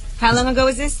 How long ago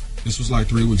was this? This was like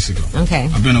 3 weeks ago. Okay.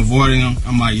 I've been avoiding him.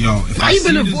 I'm like, yo, Why you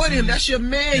been avoiding him? That's your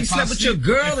man. You slept with your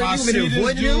girl and you been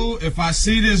avoiding him? If I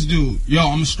see this dude, yo,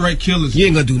 I'm a straight killer. You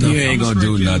ain't gonna do nothing. You ain't gonna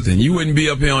do nothing. You wouldn't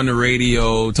be up here on the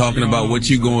radio talking about what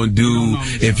you gonna do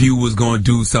if you was gonna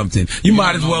do something. You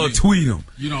might as well tweet him.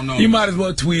 You don't know. You might as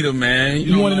well tweet him, man.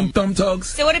 You one of them thumb tugs?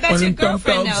 So what about your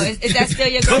girlfriend, though? Is that still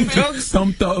your girlfriend?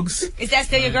 Thumb thugs. Is that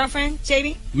still your girlfriend,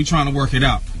 JB? We trying to work it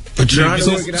out.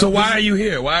 So why are you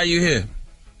here? Why are you here?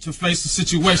 To face the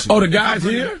situation. Oh, the guy's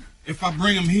here? If I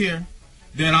bring him here,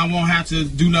 then I won't have to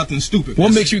do nothing stupid.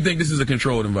 What makes you think this is a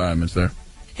controlled environment, sir?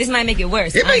 This might make it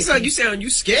worse. It makes like you sound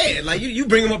scared. Like you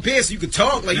bring him up here so you can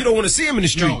talk. Like you don't want to see him in the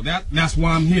street. No, that's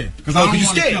why I'm here. Because I don't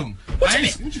want to kill him. What you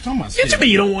talking about? What you mean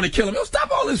you don't want to kill him? Yo, stop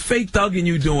all this fake thugging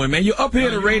you doing, man. You're up here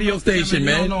at the radio station,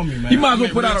 man. You don't know me, man. You might as well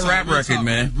put out a rap record,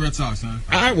 man. Real talk, son.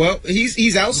 All right, well,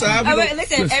 he's outside. All right,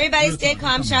 listen, everybody stay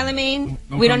calm, Charlamagne.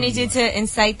 We don't need you to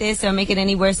incite this or make it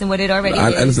any worse than what it already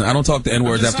is. Listen, I don't talk to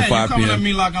N-words after 5 p.m. You're coming at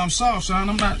me like I'm soft, son.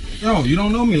 I'm not. Yo, you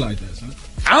don't know me like that, son.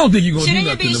 I don't think you're going to do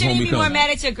nothing. Shouldn't you be more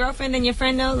mad at your girlfriend than your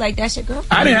friend, though? Like, that's your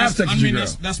girlfriend? I didn't have sex with your girl.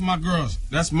 That's my girl.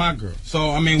 That's my girl. So,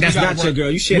 I mean, that's not your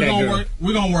girl. You share that girl.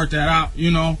 We're going to work that out,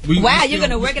 you know. Wow, you're going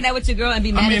to work it out with your girl and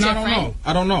be mad at your friend?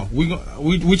 I don't know.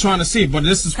 We trying to see, but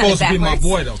this is supposed to be my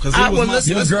boy, though. Because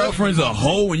your girlfriend's a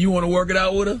hoe and you want to work it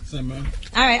out with her? Say, man.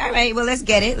 All right. Well, let's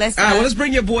get it. All right, well, let's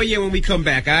bring your boy in when we come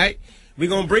back, all right? We're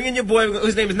going to bring in your boy.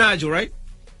 His name is Nigel, right?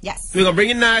 Yes. We're going to bring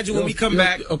in Nigel when we come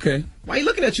back. Okay. Why are you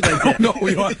looking at you like that? No,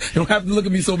 you don't have to look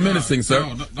at me so menacing, sir.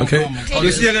 Okay?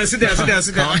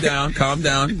 Sit down. Calm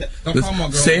down.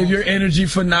 Save your energy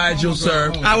for Nigel, sir.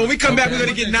 When we come back, we're going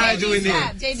to get Nigel in here.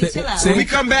 JB, chill out. When we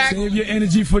come back, save your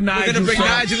energy for Nigel, we're going to bring sir.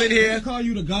 Nigel in here. Call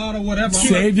you the God or whatever.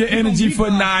 Save your energy for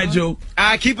Nigel. All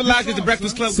right, keep it locked at the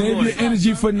Breakfast Club. Save your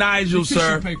energy for Nigel,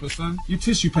 sir. Tissue paper, son. You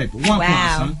tissue paper. One point,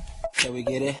 son. Can we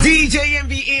get it? DJ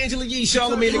MV, Angela Yee,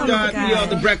 Charlamagne the God. We are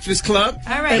the Breakfast Club.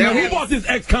 All right. Now, who brought this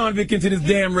ex-convict into this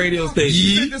damn radio station?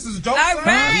 You think this is a joke, All son?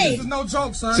 right. This is no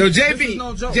joke, son. So, This JB, is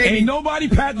no joke. Ain't nobody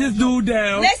pat this dude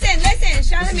down. Listen,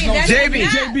 Charlamagne, that's JB.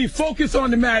 enough. JB, focus on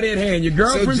the matter at hand. Your So,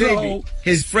 girlfriend's a hoe. JB,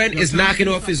 his friend is knocking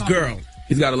off his girl.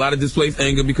 He's got a lot of displaced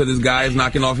anger because this guy is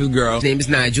knocking off his girl. His name is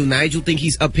Nigel. Nigel think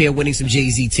he's up here winning some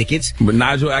Jay-Z tickets. But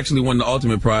Nigel actually won the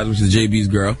ultimate prize, which is JB's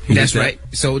girl. That's right.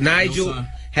 So Nigel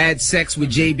had sex with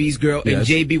JB's girl, and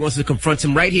JB wants to confront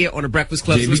him right here on the Breakfast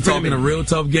Club. JB talking a real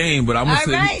tough game, but I'm gonna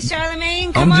say. All right,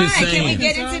 Charlamagne, come on. Can we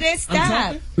get into this?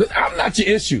 Stop. I'm not your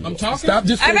issue. I'm talking. Stop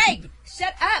just. All right,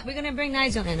 shut up. We're gonna bring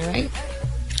Nigel in, all right?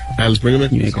 All right, let's bring him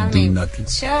in. You ain't gonna do nothing.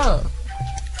 Chill.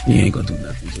 You ain't gonna do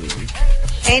nothing, JB.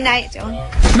 Hey, Nigel.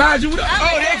 Nigel, what up?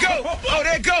 Oh, there it go. Oh,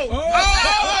 there it go.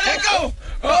 Oh, there it go.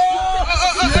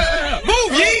 Yeah.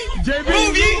 Move, Yee. JB,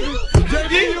 Move, Yee.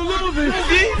 JB, you losing.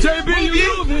 JB, you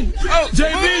losing.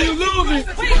 JB, you losing.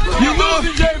 You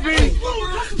losing, JB.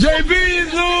 JB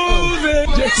is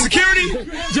losing. Security.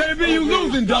 JB, you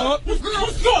losing, dog.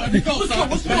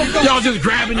 Y'all just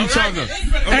grabbing each other.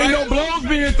 Ain't no blows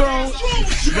being thrown.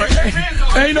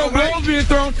 Ain't no blows being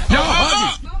thrown. Y'all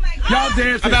hugging. Y'all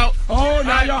dancing. Now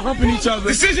y'all humping each other.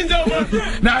 Decision's over.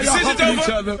 Now y'all Decision's humping over. each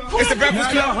other. It's the Breakfast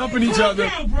Now Club. y'all humping each other.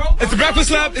 It's the Breakfast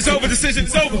Club. It's over. Decision.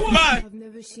 It's over. Bye.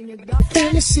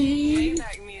 Fantasy.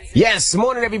 Yes.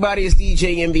 Morning, everybody. It's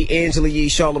DJ MV, Angela Yee,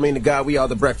 Charlamagne the God. We are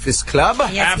the Breakfast Club.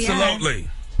 Yes, we are. Absolutely.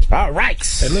 All right.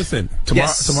 Hey, listen.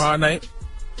 Tomorrow night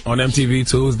on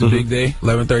MTV2 is the big day.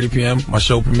 11:30 p.m. My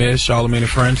show premieres. Charlamagne and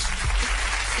Friends.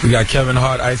 We got Kevin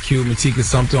Hart, Ice Cube, Matika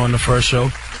Sumter on the first show.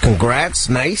 Congrats.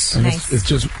 Nice. And it's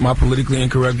just my politically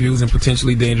incorrect views and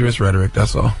potentially dangerous rhetoric.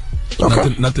 That's all.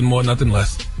 Okay. Nothing more, nothing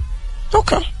less.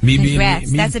 Okay. Me being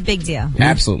Congrats. me. That's a big deal.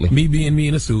 Absolutely. Me being me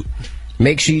in a suit.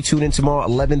 Make sure you tune in tomorrow,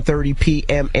 11:30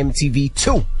 p.m.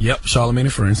 MTV2. Yep, Charlamagne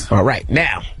and Friends. All right.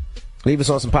 Now, leave us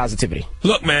on some positivity.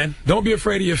 Look, man, don't be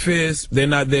afraid of your fears. They're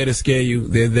not there to scare you.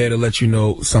 They're there to let you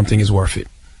know something is worth it.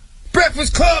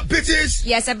 Breakfast Club, bitches!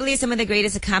 Yes, I believe some of the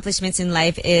greatest accomplishments in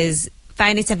life is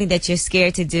finding something that you're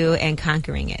scared to do and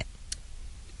conquering it.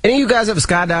 Any of you guys ever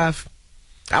skydive?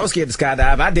 I was scared to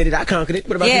skydive. I did it. I conquered it.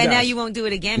 What about you guys? Now you won't do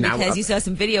it again because you saw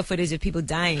some video footage of people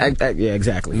dying. Yeah,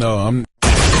 exactly. No,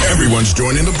 Everyone's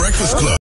joining the Breakfast Club.